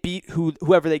think they beat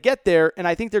whoever they get there, and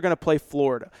I think they're going to play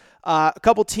Florida. A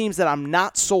couple teams that I'm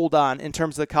not sold on in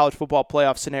terms of the college football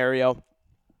playoff scenario.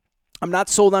 I'm not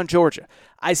sold on Georgia.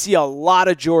 I see a lot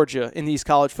of Georgia in these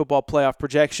college football playoff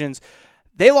projections.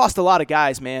 They lost a lot of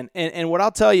guys, man. And what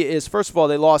I'll tell you is, first of all,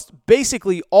 they lost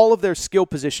basically all of their skill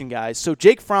position guys. So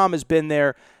Jake Fromm has been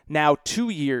there now 2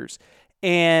 years,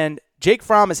 and Jake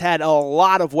Fromm has had a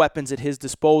lot of weapons at his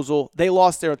disposal. They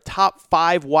lost their top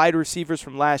 5 wide receivers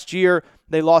from last year.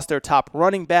 They lost their top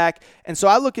running back. And so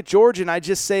I look at Georgia and I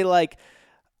just say, like,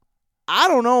 I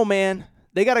don't know, man.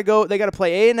 They got to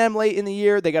play A&M late in the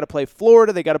year. They got to play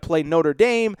Florida. They got to play Notre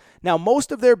Dame. Now,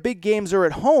 most of their big games are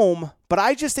at home, but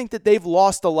I just think that they've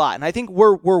lost a lot. And I think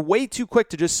we're way too quick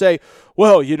to just say,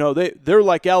 well, they're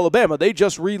like Alabama. They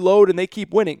just reload and they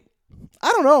keep winning.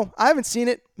 I don't know. I haven't seen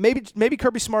it. Maybe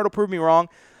Kirby Smart will prove me wrong.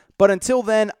 But until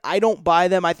then, I don't buy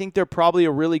them. I think they're probably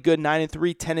a really good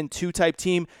 9-3, 10-2 type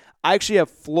team. I actually have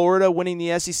Florida winning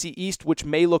the SEC East, which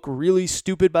may look really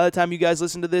stupid by the time you guys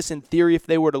listen to this, in theory, if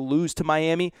they were to lose to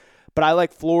Miami. But I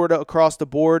like Florida across the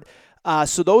board.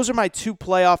 So those are my 2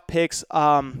 playoff picks.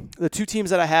 The 2 teams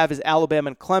that I have is Alabama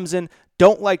and Clemson.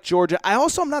 Don't like Georgia. I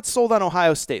also am not sold on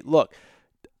Ohio State. Look,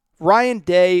 Ryan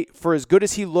Day, for as good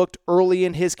as he looked early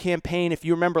in his campaign, if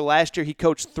you remember last year, he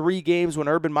coached 3 games when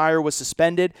Urban Meyer was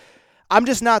suspended. I'm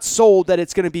just not sold that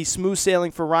it's going to be smooth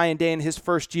sailing for Ryan Day in his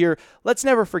first year. Let's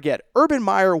never forget, Urban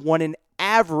Meyer won an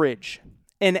average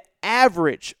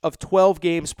of 12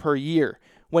 games per year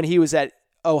when he was at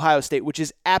Ohio State, which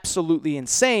is absolutely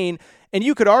insane. And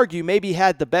you could argue maybe he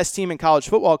had the best team in college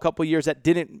football a couple of years that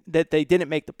they didn't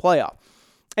make the playoff.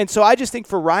 And so I just think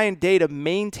for Ryan Day to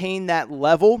maintain that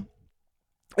level,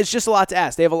 it's just a lot to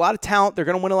ask. They have a lot of talent. They're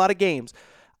going to win a lot of games.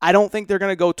 I don't think they're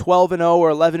going to go 12-0 or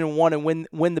 11-1 and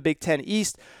win the Big Ten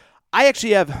East. I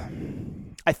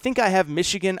think I have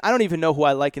Michigan. I don't even know who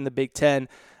I like in the Big Ten.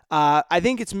 I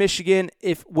think it's Michigan.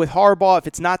 With Harbaugh, if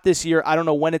it's not this year, I don't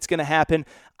know when it's going to happen.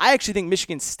 I actually think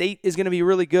Michigan State is going to be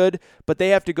really good, but they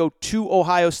have to go to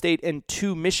Ohio State and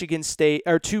to Michigan State,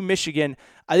 or to Michigan.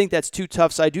 I think that's too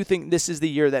tough, so I do think this is the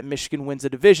year that Michigan wins the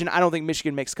division. I don't think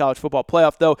Michigan makes college football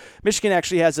playoff, though. Michigan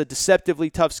actually has a deceptively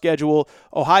tough schedule.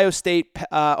 Ohio State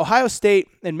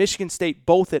and Michigan State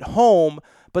both at home,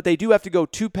 but they do have to go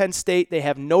to Penn State. They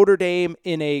have Notre Dame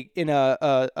in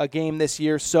a game this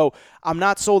year, so I'm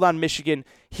not sold on Michigan.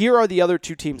 Here are the other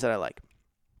two teams that I like.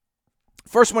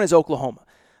 First one is Oklahoma.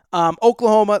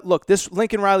 Oklahoma, look, this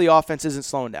Lincoln Riley offense isn't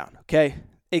slowing down, okay?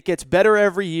 It gets better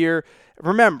every year.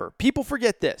 Remember, people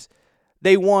forget this.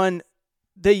 They won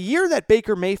the year that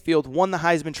Baker Mayfield won the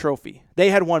Heisman Trophy. They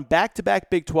had won back-to-back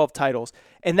Big 12 titles,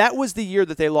 and that was the year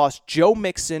that they lost Joe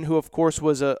Mixon, who, of course,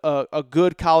 was a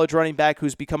good college running back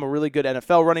who's become a really good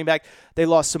NFL running back. They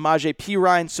lost Samaje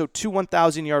Perine, so 2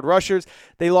 1,000-yard rushers.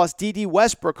 They lost D.D.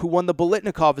 Westbrook, who won the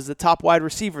Biletnikoff as the top wide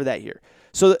receiver that year.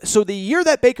 So the year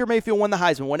that Baker Mayfield won the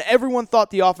Heisman, when everyone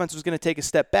thought the offense was going to take a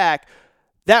step back,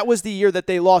 that was the year that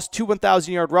they lost 2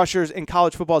 1,000-yard rushers and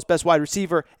college football's best wide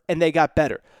receiver, and they got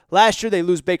better. Last year, they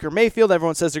lose Baker Mayfield.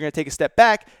 Everyone says they're going to take a step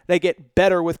back. They get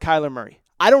better with Kyler Murray.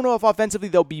 I don't know if offensively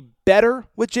they'll be better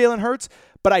with Jalen Hurts,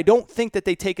 but I don't think that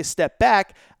they take a step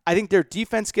back. I think their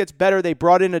defense gets better. They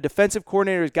brought in a defensive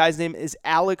coordinator. His guy's name is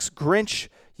Alex Grinch.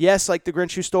 Yes, like the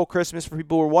Grinch who stole Christmas, for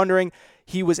people who were wondering.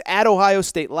 He was at Ohio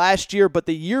State last year, but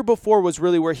the year before was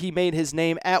really where he made his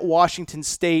name at Washington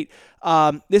State.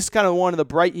 This is kind of one of the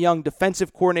bright young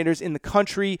defensive coordinators in the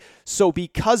country. So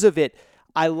because of it,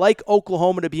 I like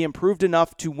Oklahoma to be improved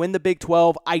enough to win the Big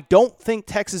 12. I don't think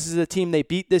Texas is a team they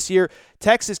beat this year.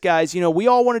 Texas, guys, we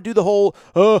all want to do the whole,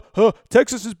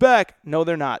 Texas is back. No,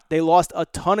 they're not. They lost a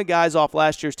ton of guys off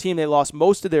last year's team. They lost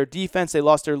most of their defense. They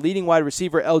lost their leading wide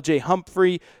receiver, L.J.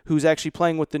 Humphrey, who's actually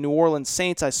playing with the New Orleans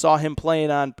Saints. I saw him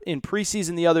playing in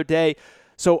preseason the other day.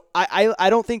 So I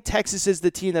don't think Texas is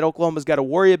the team that Oklahoma's got to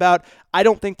worry about. I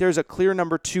don't think there's a clear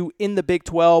number 2 in the Big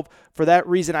 12. For that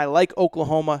reason, I like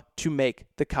Oklahoma to make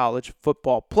the college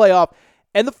football playoff.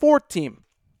 And the fourth team,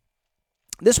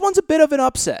 this one's a bit of an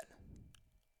upset.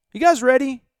 You guys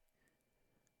ready?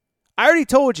 I already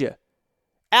told you.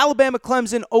 Alabama,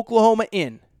 Clemson, Oklahoma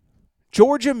in.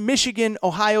 Georgia, Michigan,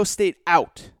 Ohio State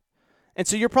out. And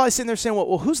so you're probably sitting there saying,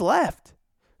 well, who's left?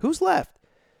 Who's left?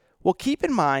 Well, keep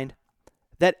in mind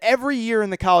that every year in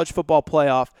the college football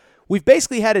playoff, we've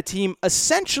basically had a team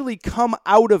essentially come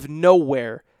out of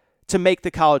nowhere to make the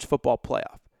college football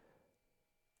playoff.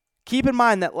 Keep in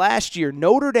mind that last year,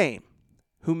 Notre Dame,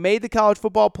 who made the college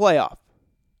football playoff,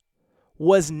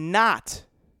 was not,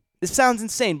 this sounds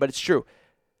insane, but it's true,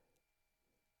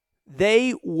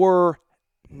 they were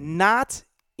not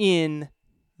in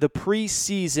the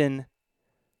preseason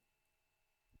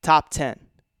top 10.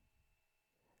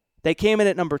 They came in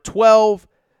at number 12.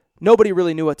 Nobody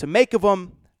really knew what to make of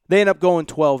them. They end up going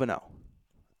 12-0.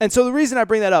 And so the reason I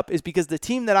bring that up is because the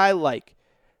team that I like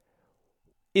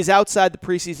is outside the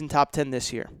preseason top 10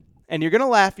 this year. And you're going to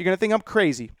laugh. You're going to think I'm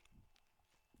crazy.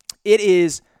 It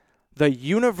is the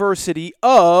University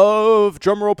of,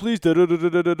 drumroll please,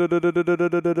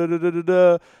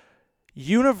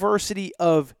 University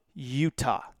of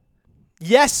Utah.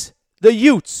 Yes, the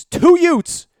Utes. 2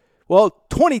 Utes. Well,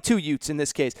 22 Utes in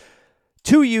this case.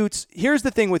 2 Utes. Here's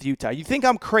the thing with Utah. You think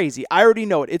I'm crazy. I already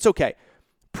know it. It's okay.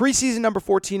 Preseason number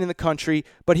 14 in the country,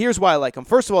 but here's why I like them.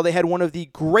 First of all, they had one of the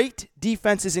great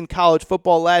defenses in college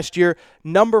football last year,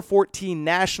 number 14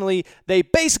 nationally. They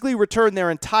basically returned their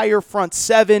entire front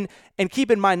seven, and keep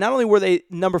in mind, not only were they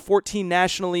number 14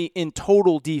 nationally in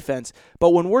total defense,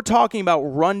 but when we're talking about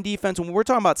run defense, when we're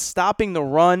talking about stopping the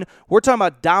run, we're talking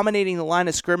about dominating the line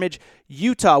of scrimmage,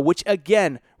 Utah, which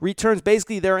again returns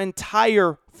basically their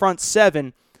entire front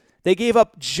seven, they gave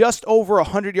up just over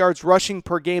 100 yards rushing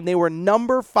per game. They were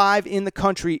number 5 in the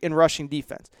country in rushing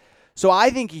defense. So I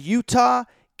think Utah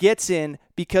gets in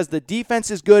because the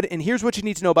defense is good, and here's what you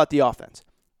need to know about the offense.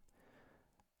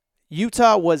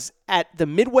 Utah was at the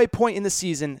midway point in the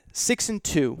season,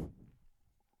 6-2,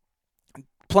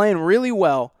 playing really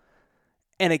well,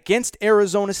 and against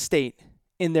Arizona State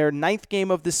in their 9th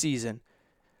game of the season,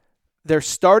 their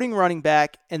starting running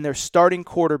back and their starting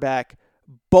quarterback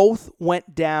both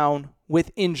went down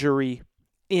with injury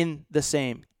in the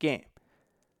same game.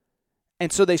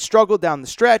 And so they struggled down the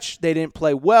stretch. They didn't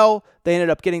play well. They ended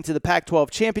up getting to the Pac-12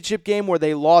 championship game where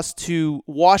they lost to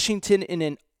Washington in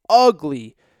an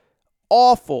ugly,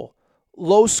 awful,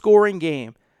 low-scoring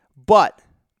game. But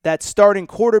that starting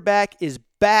quarterback is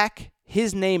back.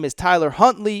 His name is Tyler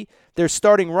Huntley. Their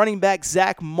starting running back,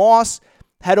 Zach Moss,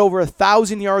 had over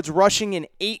 1,000 yards rushing in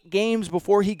 8 games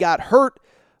before he got hurt.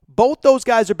 Both those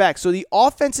guys are back. So the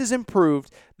offense is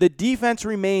improved. The defense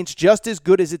remains just as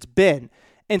good as it's been.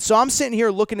 And so I'm sitting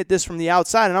here looking at this from the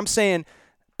outside, and I'm saying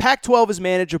Pac-12 is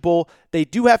manageable. They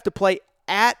do have to play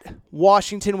at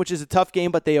Washington, which is a tough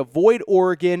game, but they avoid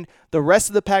Oregon. The rest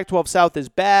of the Pac-12 South is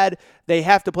bad. They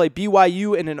have to play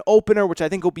BYU in an opener, which I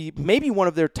think will be maybe one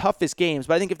of their toughest games.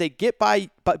 But I think if they get by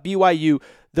BYU,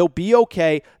 they'll be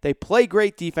okay. They play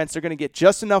great defense. They're going to get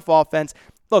just enough offense.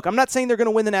 Look, I'm not saying they're going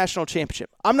to win the national championship.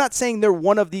 I'm not saying they're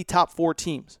one of the top 4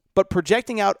 teams. But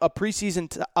projecting out a preseason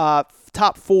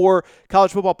top 4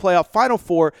 college football playoff Final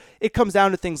Four, it comes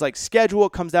down to things like schedule.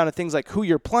 It comes down to things like who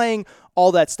you're playing,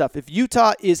 all that stuff. If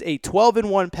Utah is a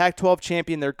 12-1 Pac-12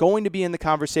 champion, they're going to be in the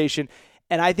conversation.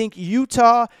 And I think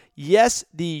Utah, yes,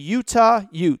 the Utah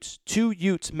Utes, 2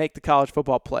 Utes make the college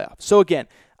football playoff. So again,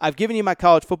 I've given you my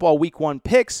college football week 1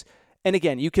 picks. And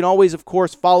again, you can always, of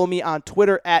course, follow me on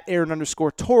Twitter at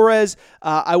Aaron_Torres.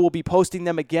 I will be posting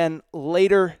them again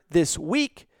later this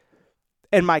week.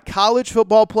 And my college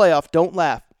football playoff, don't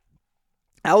laugh,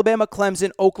 Alabama,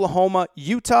 Clemson, Oklahoma,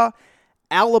 Utah,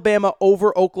 Alabama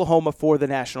over Oklahoma for the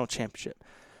national championship.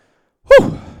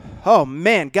 Whew. Oh,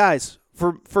 man, guys,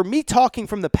 for me talking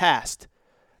from the past,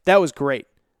 that was great.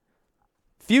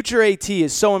 Future AT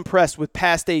is so impressed with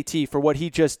past AT for what he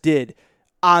just did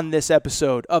on this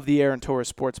episode of the Aaron Torres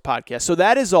Sports Podcast. So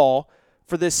that is all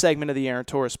for this segment of the Aaron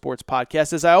Torres Sports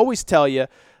Podcast. As I always tell you,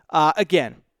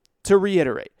 again, to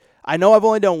reiterate, I know I've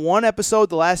only done 1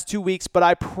 episode the last 2 weeks, but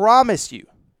I promise you,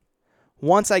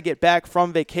 once I get back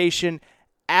from vacation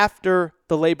after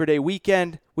the Labor Day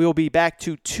weekend, we will be back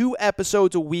to 2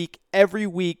 episodes a week every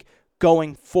week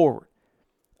going forward.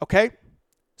 Okay?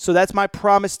 So that's my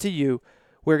promise to you.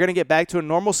 We're going to get back to a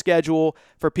normal schedule.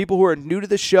 For people who are new to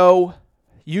the show,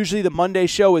 usually the Monday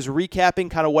show is recapping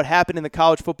kind of what happened in the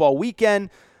college football weekend.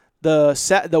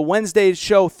 The Wednesday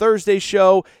show, Thursday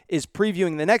show is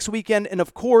previewing the next weekend. And,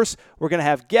 of course, we're going to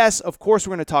have guests. Of course,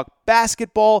 we're going to talk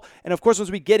basketball. And, of course, once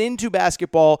we get into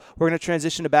basketball, we're going to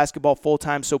transition to basketball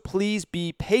full-time. So please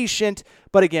be patient.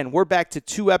 But, again, we're back to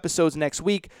 2 episodes next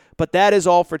week. But that is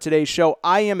all for today's show.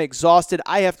 I am exhausted.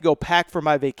 I have to go pack for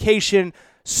my vacation.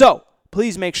 So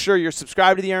please make sure you're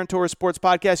subscribed to the Aaron Torres Sports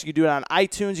Podcast. You can do it on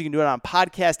iTunes. You can do it on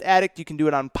Podcast Addict. You can do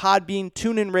it on Podbean,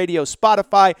 TuneIn Radio,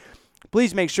 Spotify.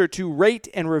 Please make sure to rate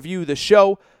and review the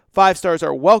show. 5 stars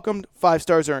are welcomed. 5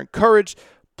 stars are encouraged.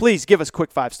 Please give us a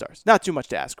quick 5 stars. Not too much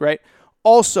to ask, right?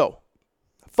 Also,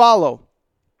 follow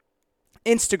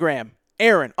Instagram,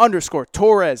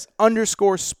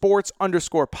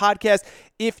 Aaron_Torres_sports_podcast.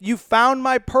 If you found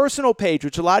my personal page,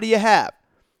 which a lot of you have,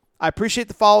 I appreciate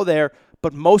the follow there.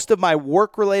 But most of my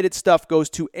work-related stuff goes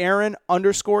to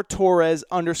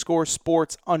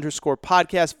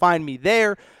Aaron_Torres_sports_podcast. Find me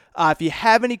there. If you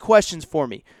have any questions for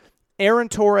me, Aaron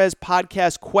Torres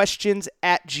Podcast Questions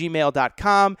at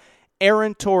gmail.com.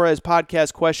 Aaron Torres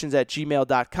Podcast Questions at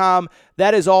gmail.com.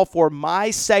 That is all for my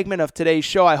segment of today's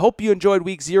show. I hope you enjoyed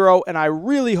week 0, and I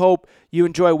really hope you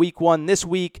enjoy week 1 this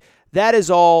week. That is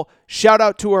all. Shout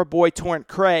out to our boy Torrent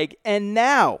Craig. And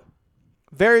now,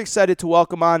 very excited to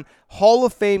welcome on Hall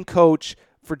of Fame coach,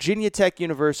 Virginia Tech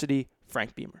University,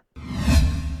 Frank Beamer.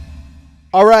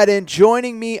 All right, and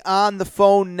joining me on the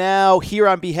phone now here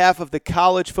on behalf of the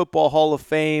College Football Hall of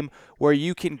Fame, where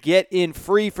you can get in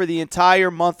free for the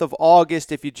entire month of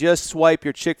August if you just swipe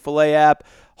your Chick-fil-A app,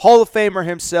 Hall of Famer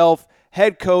himself,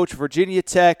 head coach, Virginia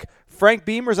Tech, Frank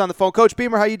Beamer's on the phone. Coach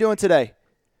Beamer, how you doing today?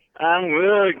 I'm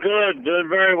really good. Doing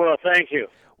very well. Thank you.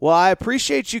 Well, I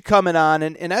appreciate you coming on,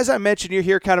 and as I mentioned, you're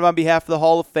here kind of on behalf of the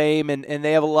Hall of Fame, and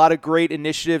they have a lot of great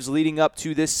initiatives leading up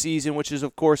to this season, which is,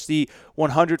 of course, the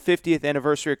 150th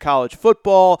anniversary of college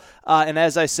football. And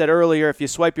as I said earlier, if you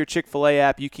swipe your Chick-fil-A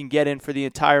app, you can get in for the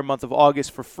entire month of August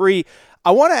for free.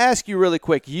 I want to ask you really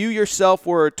quick, you yourself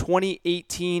were a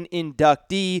 2018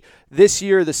 inductee. This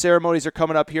year, the ceremonies are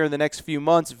coming up here in the next few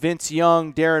months. Vince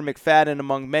Young, Darren McFadden,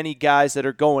 among many guys that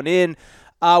are going in.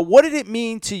 What did it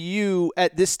mean to you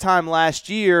at this time last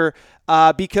year?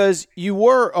 Because you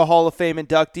were a Hall of Fame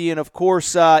inductee, and of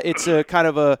course, it's a kind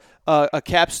of a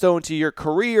capstone to your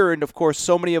career. And of course,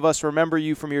 so many of us remember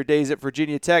you from your days at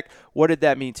Virginia Tech. What did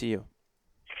that mean to you?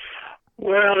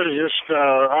 Well, it's just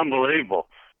unbelievable.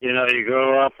 You know, you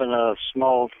grow up in a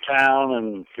small town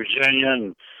in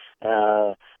Virginia,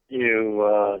 and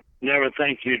you never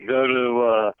think you'd go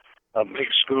to a big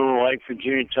school like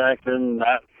Virginia Tech, and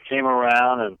that came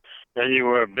around, and then you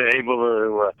were able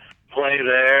to play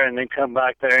there and then come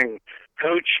back there and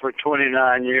coach for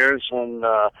 29 years. And,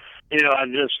 you know, I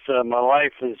just, my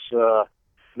life has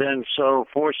been so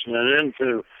fortunate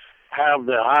to have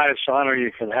the highest honor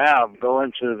you can have, go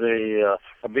into the,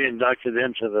 be inducted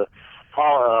into the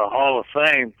Hall of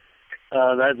Fame,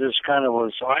 that just kind of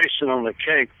was icing on the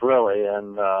cake, really.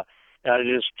 And I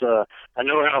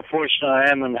know how fortunate I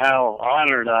am and how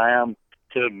honored I am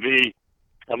to be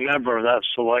a member of that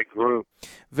select group.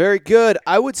 Very good.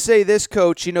 I would say this,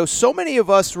 Coach, so many of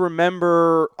us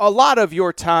remember a lot of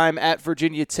your time at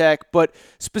Virginia Tech, but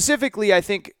specifically, I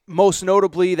think most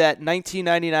notably that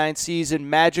 1999 season,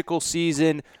 magical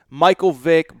season, Michael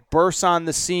Vick bursts on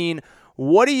the scene.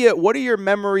 What are your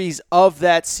memories of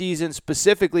that season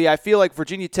specifically? I feel like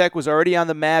Virginia Tech was already on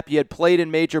the map. You had played in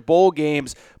major bowl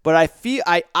games, but I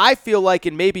feel like,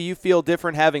 and maybe you feel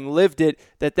different having lived it,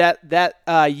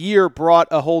 that year brought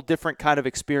a whole different kind of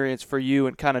experience for you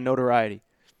and kind of notoriety.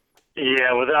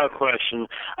 Yeah, without question.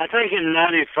 I think in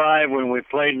 '95 when we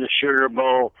played in the Sugar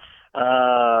Bowl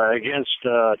against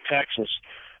Texas,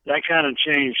 that kind of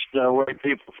changed the way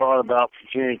people thought about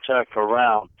Virginia Tech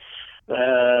around.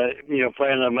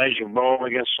 Playing a major bowl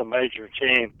against a major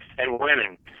team and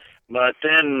winning. But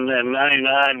then in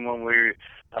 '99, when we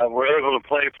were able to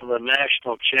play for the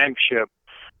national championship,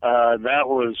 that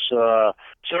was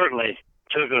certainly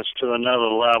took us to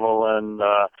another level. And,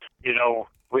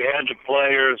 we had the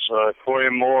players,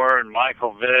 Corey Moore and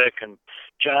Michael Vick and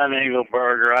John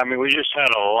Engelberger. I mean, we just had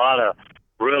a lot of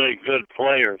really good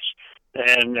players.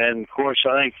 And of course,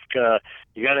 I think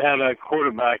you got to have that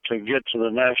quarterback to get to the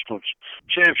national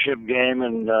championship game,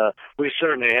 and we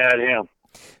certainly had him.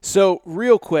 So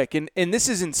real quick, and this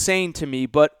is insane to me,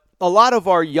 but a lot of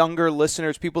our younger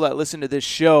listeners, people that listen to this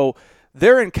show,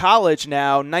 they're in college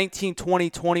now, 19, 20,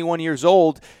 21 years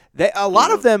old. A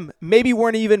lot of them maybe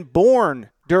weren't even born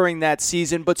during that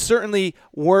season, but certainly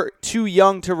were too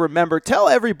young to remember. Tell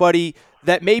everybody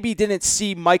that maybe didn't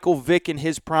see Michael Vick in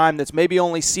his prime, that's maybe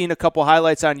only seen a couple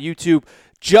highlights on YouTube,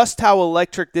 just how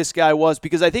electric this guy was.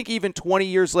 Because I think even 20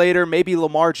 years later, maybe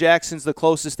Lamar Jackson's the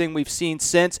closest thing we've seen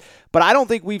since, but I don't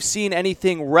think we've seen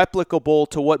anything replicable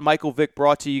to what Michael Vick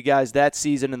brought to you guys that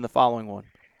season and the following one.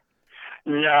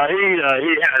 No,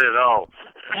 he had it all.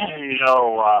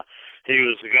 He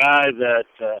was a guy that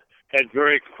had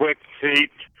very quick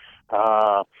feet.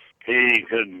 He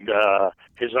could,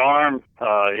 his arm,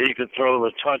 he could throw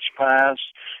the touch pass,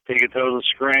 he could throw the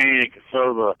screen, he could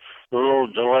throw the little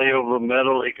delay over the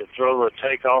middle, he could throw the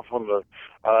takeoff on the,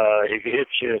 he could hit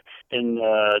you in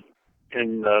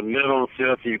the middle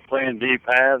if you're playing deep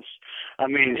pass. I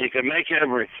mean, he could make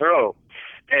every throw,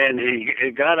 and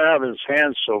he got out of his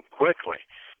hands so quickly.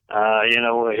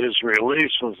 His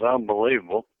release was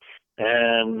unbelievable.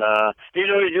 And, he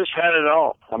just had it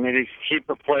all. I mean, he could keep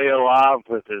the play alive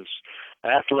with his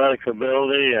athletic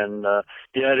ability, and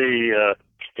yet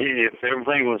if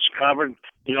everything was covered,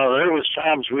 there was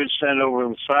times we'd stand over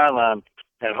on the sideline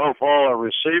and hope all our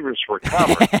receivers were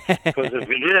covered. Because if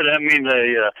we did, I mean,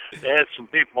 they had some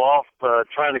people off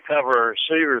trying to cover our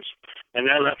receivers, and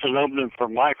that left an opening for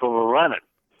Michael to run it.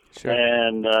 Sure.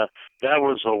 And that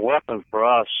was a weapon for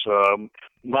us,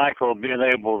 Michael being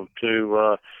able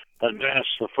to advance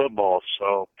the football.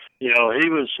 So, he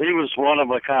was one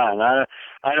of a kind. I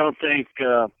don't think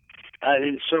so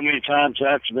many times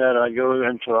after that I go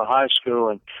into a high school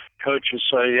and coach would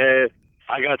say, "Hey,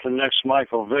 I got the next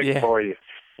Michael Vick for you,"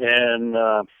 and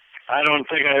I don't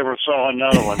think I ever saw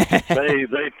another one.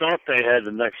 They thought they had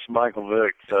the next Michael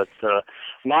Vick, but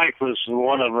Mike was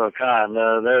one of a kind.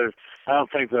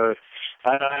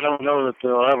 I don't know that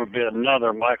there'll ever be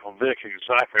another Michael Vick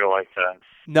exactly like that.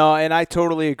 No, and I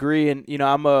totally agree. And,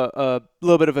 I'm a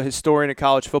little bit of a historian of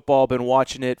college football. I've been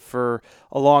watching it for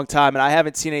a long time, and I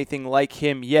haven't seen anything like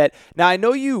him yet. Now, I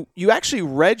know you actually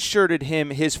redshirted him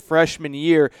his freshman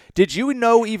year. Did you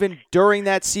know even during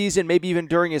that season, maybe even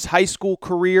during his high school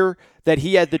career, that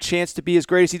he had the chance to be as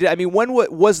great as he did? I mean,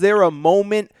 was there a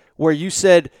moment where you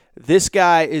said, this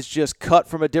guy is just cut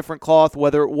from a different cloth,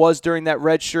 whether it was during that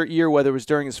redshirt year, whether it was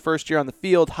during his first year on the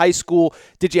field, high school?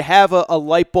 Did you have a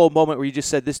light bulb moment where you just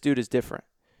said, this dude is different?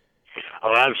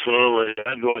 Oh, absolutely.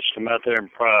 I'd watched him out there in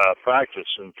practice.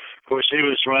 And, of course, he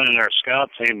was running our scout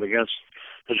team against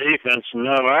the defense, and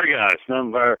none of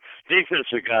our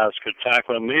defensive guys could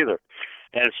tackle him either.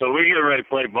 And so we get ready to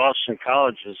play Boston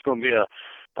College. It's going to be a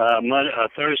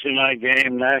Thursday night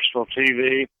game, national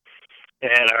TV.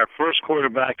 And our first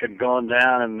quarterback had gone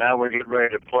down, and now we're getting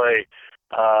ready to play.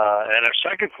 And our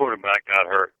second quarterback got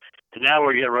hurt. And now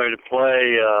we're getting ready to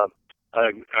play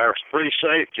our free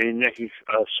safety, Nicky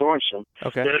Sorensen.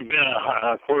 Okay. That had been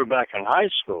a quarterback in high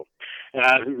school. And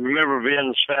I remember being in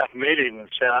the staff meeting and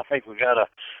saying, I think we got to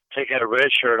take that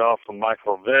red shirt off of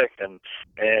Michael Vick. And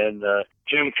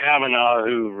Jim Kavanaugh,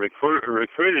 who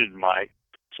recruited Mike,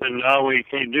 said, no, we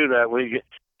can't do that. We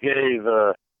gave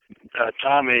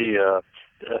Tommy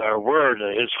our word.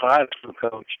 His high school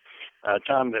coach,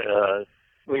 Tom.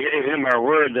 We gave him our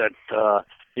word that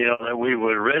that we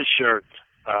would redshirt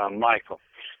Michael.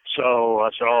 So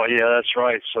I said, "Oh yeah, that's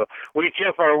right." So we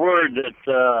kept our word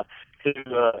that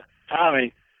to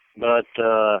Tommy, but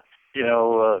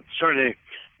certainly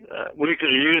we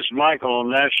could have used Michael on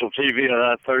national TV on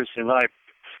that Thursday night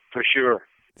for sure.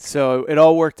 So it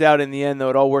all worked out in the end, though.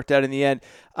 It all worked out in the end.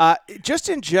 Just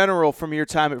in general, from your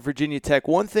time at Virginia Tech,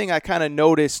 one thing I kind of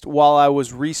noticed while I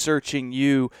was researching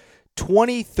you,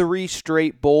 23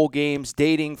 straight bowl games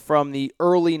dating from the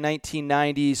early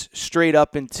 1990s straight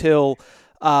up until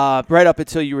right up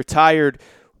until you retired.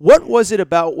 What was it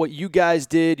about what you guys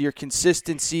did, your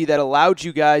consistency, that allowed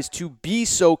you guys to be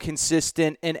so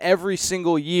consistent and every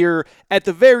single year, at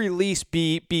the very least,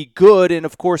 be good? And,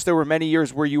 of course, there were many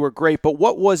years where you were great. But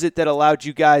what was it that allowed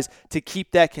you guys to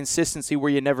keep that consistency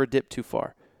where you never dipped too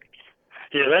far?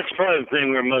 Yeah, that's probably the thing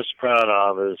we're most proud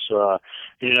of is,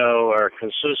 our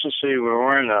consistency. We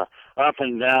weren't a up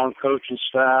and down coaching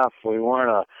staff. We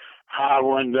weren't a high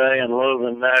one day and low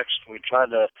the next. We tried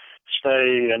to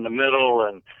stay in the middle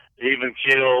and even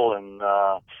keel, and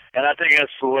I think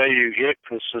that's the way you get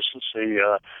consistency.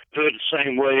 Do it the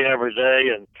same way every day,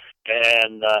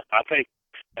 and I think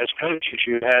as coaches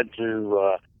you had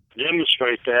to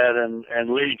demonstrate that and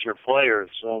lead your players,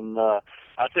 and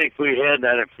I think we had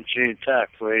that at Virginia Tech.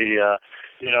 We,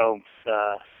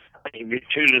 if you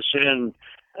tune us in,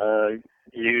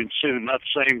 you'd see about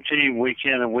the same team week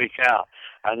in and week out.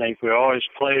 I think we always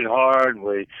played hard.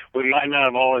 We might not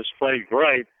have always played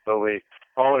great, but we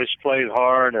always played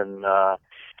hard, and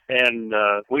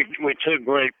we took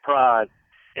great pride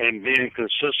in being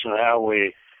consistent how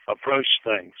we approached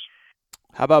things.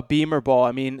 How about Beamer Ball?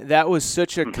 I mean, that was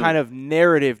such a kind of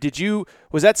narrative.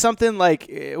 Was that something like,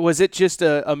 was it just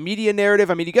a media narrative?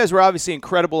 I mean, you guys were obviously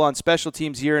incredible on special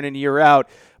teams year in and year out,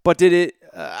 but did it,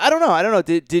 I don't know.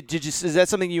 Did you, is that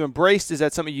something you embraced? Is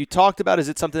that something you talked about? Is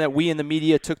it something that we in the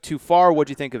media took too far? What'd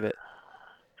you think of it?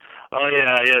 Oh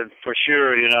yeah, for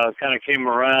sure. It kind of came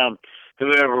around.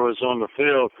 Whoever was on the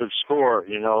field could score.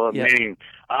 Meaning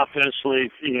offensively,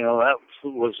 that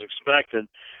was expected.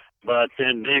 But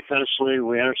then defensively,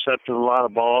 we intercepted a lot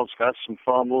of balls, got some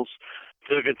fumbles,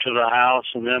 took it to the house,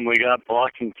 and then we got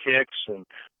blocking kicks and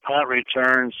punt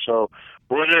returns. So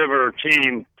whatever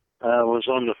team was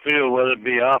on the field, whether it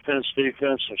be offense,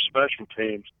 defense, or special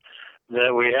teams,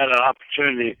 that we had an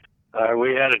opportunity,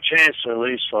 we had a chance at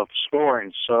least of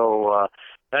scoring. So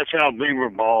that's how Beamer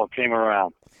Ball came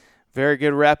around. Very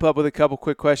good. Wrap up with a couple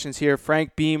quick questions here.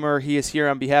 Frank Beamer, he is here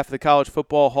on behalf of the College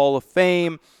Football Hall of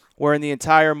Fame. We're in the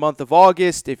entire month of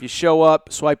August. If you show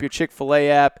up, swipe your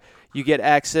Chick-fil-A app, you get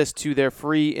access to their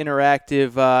free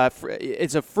interactive,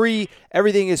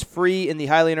 everything is free in the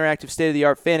highly interactive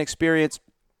state-of-the-art fan experience.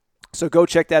 So go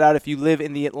check that out if you live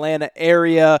in the Atlanta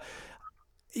area.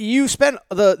 You spent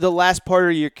the last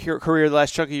part of your career, the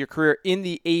last chunk of your career in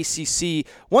the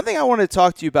ACC. One thing I wanted to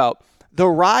talk to you about, the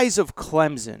rise of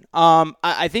Clemson.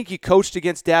 I think you coached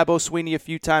against Dabo Swinney a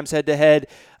few times head-to-head.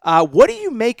 What do you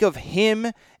make of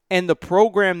him and the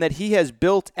program that he has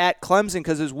built at Clemson?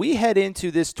 Because as we head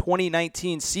into this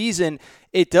 2019 season,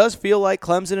 it does feel like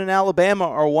Clemson and Alabama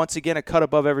are once again a cut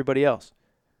above everybody else.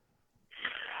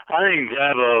 I think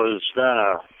Dabo has done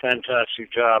a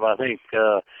fantastic job. I think,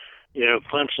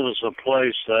 Clemson is a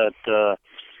place that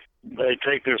they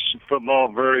take their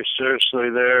football very seriously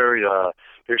there.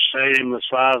 Their stadium, the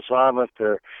size of it,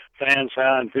 their fans,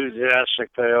 how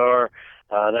enthusiastic they are.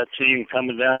 That team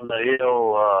coming down the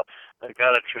hill, they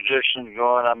got a tradition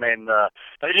going. I mean,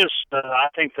 I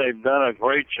think they've done a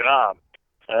great job.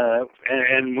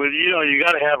 And with, you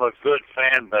got to have a good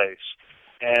fan base.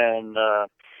 And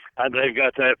they've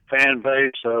got that fan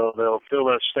base, so they'll fill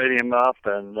that stadium up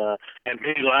and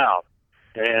be loud.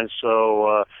 And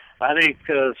so I think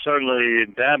certainly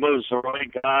Dabo's the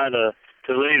right guy to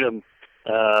lead them.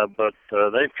 But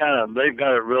they've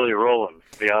got it really rolling,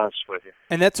 to be honest with you.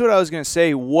 And that's what I was going to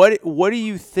say. What do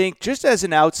you think, just as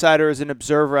an outsider, as an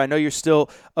observer? I know you're still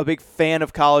a big fan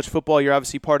of college football. You're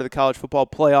obviously part of the College Football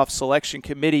Playoff Selection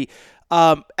Committee.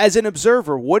 As an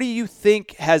observer, what do you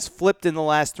think has flipped in the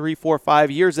last 3, 4, 5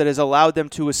 years that has allowed them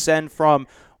to ascend from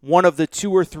one of the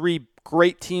 2 or 3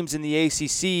 great teams in the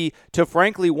ACC to,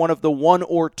 frankly, one of the 1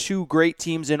 or 2 great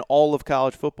teams in all of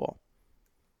college football?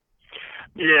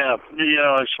 Yeah,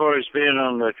 as far as being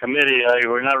on the committee,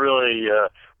 we're not really,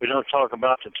 we don't talk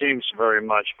about the teams very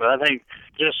much, but I think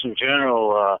just in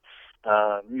general,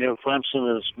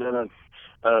 Clemson has been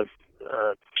a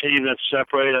team that's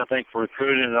separated. I think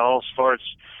recruiting all starts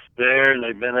there, and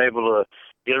they've been able to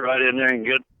get right in there and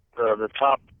get the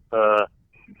top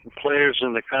players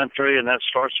in the country, and that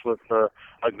starts with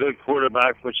a good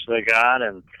quarterback, which they got,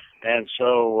 and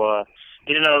so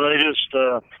they just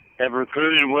have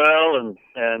recruited well,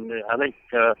 and I think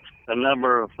a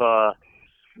number of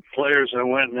players that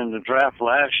went in the draft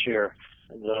last year,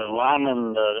 the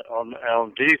linemen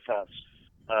on defense.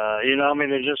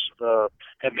 They just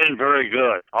have been very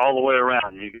good all the way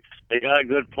around. They got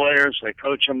good players. They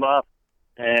coach them up,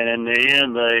 and in the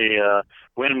end, they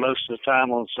win most of the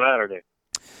time on Saturday.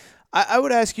 I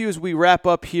would ask you as we wrap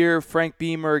up here, Frank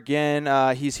Beamer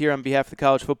again. He's here on behalf of the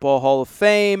College Football Hall of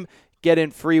Fame. Get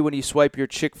in free when you swipe your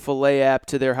Chick-fil-A app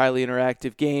to their highly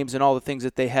interactive games and all the things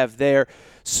that they have there.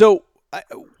 So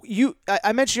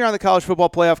I mentioned you're on the College Football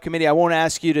Playoff Committee. I won't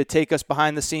ask you to take us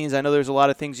behind the scenes. I know there's a lot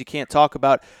of things you can't talk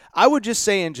about. I would just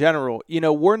say in general,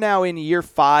 we're now in year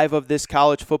 5 of this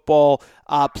college football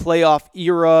playoff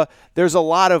era. There's a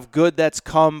lot of good that's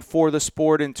come for the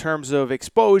sport in terms of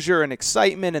exposure and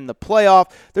excitement in the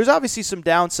playoff. There's obviously some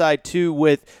downside, too,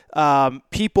 with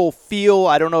people feel,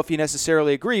 I don't know if you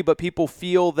necessarily agree, but people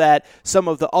feel that some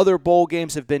of the other bowl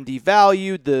games have been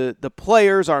devalued. The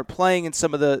players aren't playing in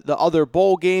some of the other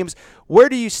bowl games. Where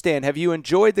do you stand? Have you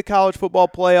enjoyed the college football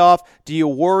playoff? Do you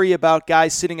worry about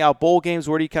guys sitting out bowl games?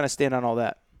 Where do you kind of stand on all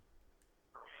that?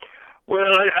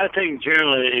 Well, I think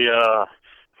generally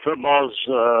football's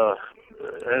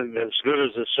as good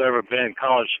as it's ever been,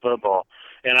 college football.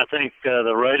 And I think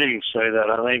the ratings say that.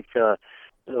 I think the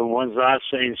ones I've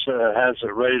seen has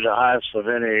it rated the highest of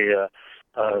any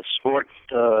sport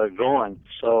going.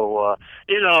 So,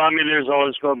 there's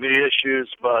always going to be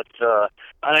issues, but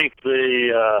I think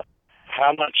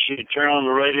how much you turn on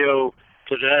the radio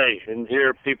today and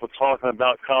hear people talking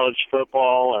about college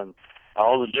football and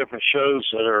all the different shows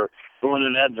that are going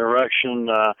in that direction,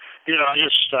 I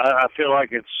feel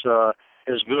like it's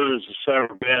as good as it's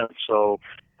ever been. So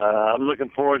I'm looking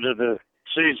forward to the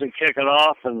season kicking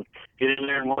off and get in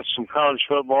there and watch some college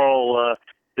football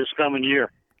this coming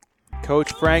year.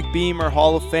 Coach Frank Beamer,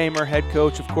 Hall of Famer, head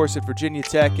coach, of course, at Virginia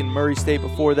Tech and Murray State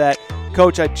before that.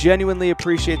 Coach, I genuinely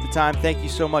appreciate the time. Thank you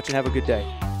so much and have a good day.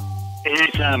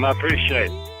 Anytime. I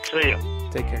appreciate it. See you.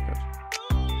 Take care, Coach.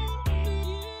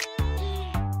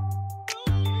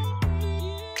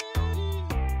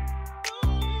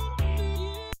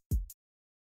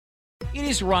 It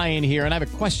is Ryan here, and I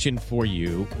have a question for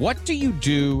you. What do you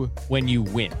do when you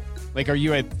win? Like, are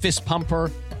you a fist pumper,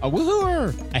 a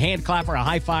woohooer, a hand clapper, a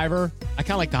high fiver? I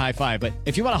kind of like the high five, but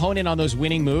if you want to hone in on those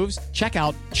winning moves, check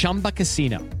out Chumba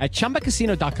Casino. At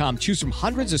ChumbaCasino.com, choose from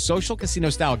hundreds of social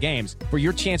casino-style games for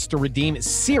your chance to redeem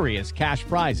serious cash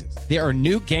prizes. There are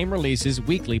new game releases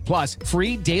weekly, plus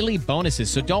free daily bonuses.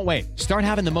 So don't wait. Start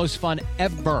having the most fun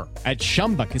ever at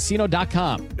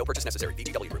ChumbaCasino.com. No purchase necessary.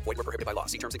 VGW. Void where prohibited by law.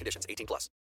 See terms and conditions. 18+.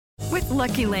 With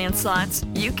Lucky Land Slots,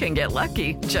 you can get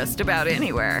lucky just about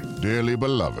anywhere. Dearly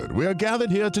beloved, we are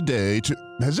gathered here today to...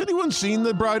 Has anyone seen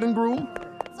the bride and groom?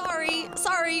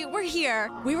 Sorry, we're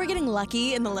here. We were getting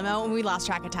lucky in the limo and we lost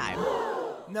track of time.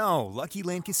 No, Lucky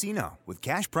Land Casino, with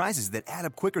cash prizes that add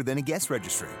up quicker than a guest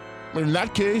registry. In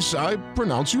that case, I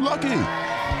pronounce you lucky.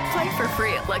 Play for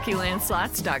free at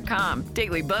LuckyLandSlots.com.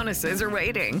 Daily bonuses are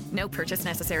waiting. No purchase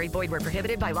necessary. Void where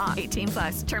prohibited by law.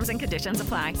 18+. Terms and conditions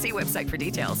apply. See website for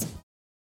details.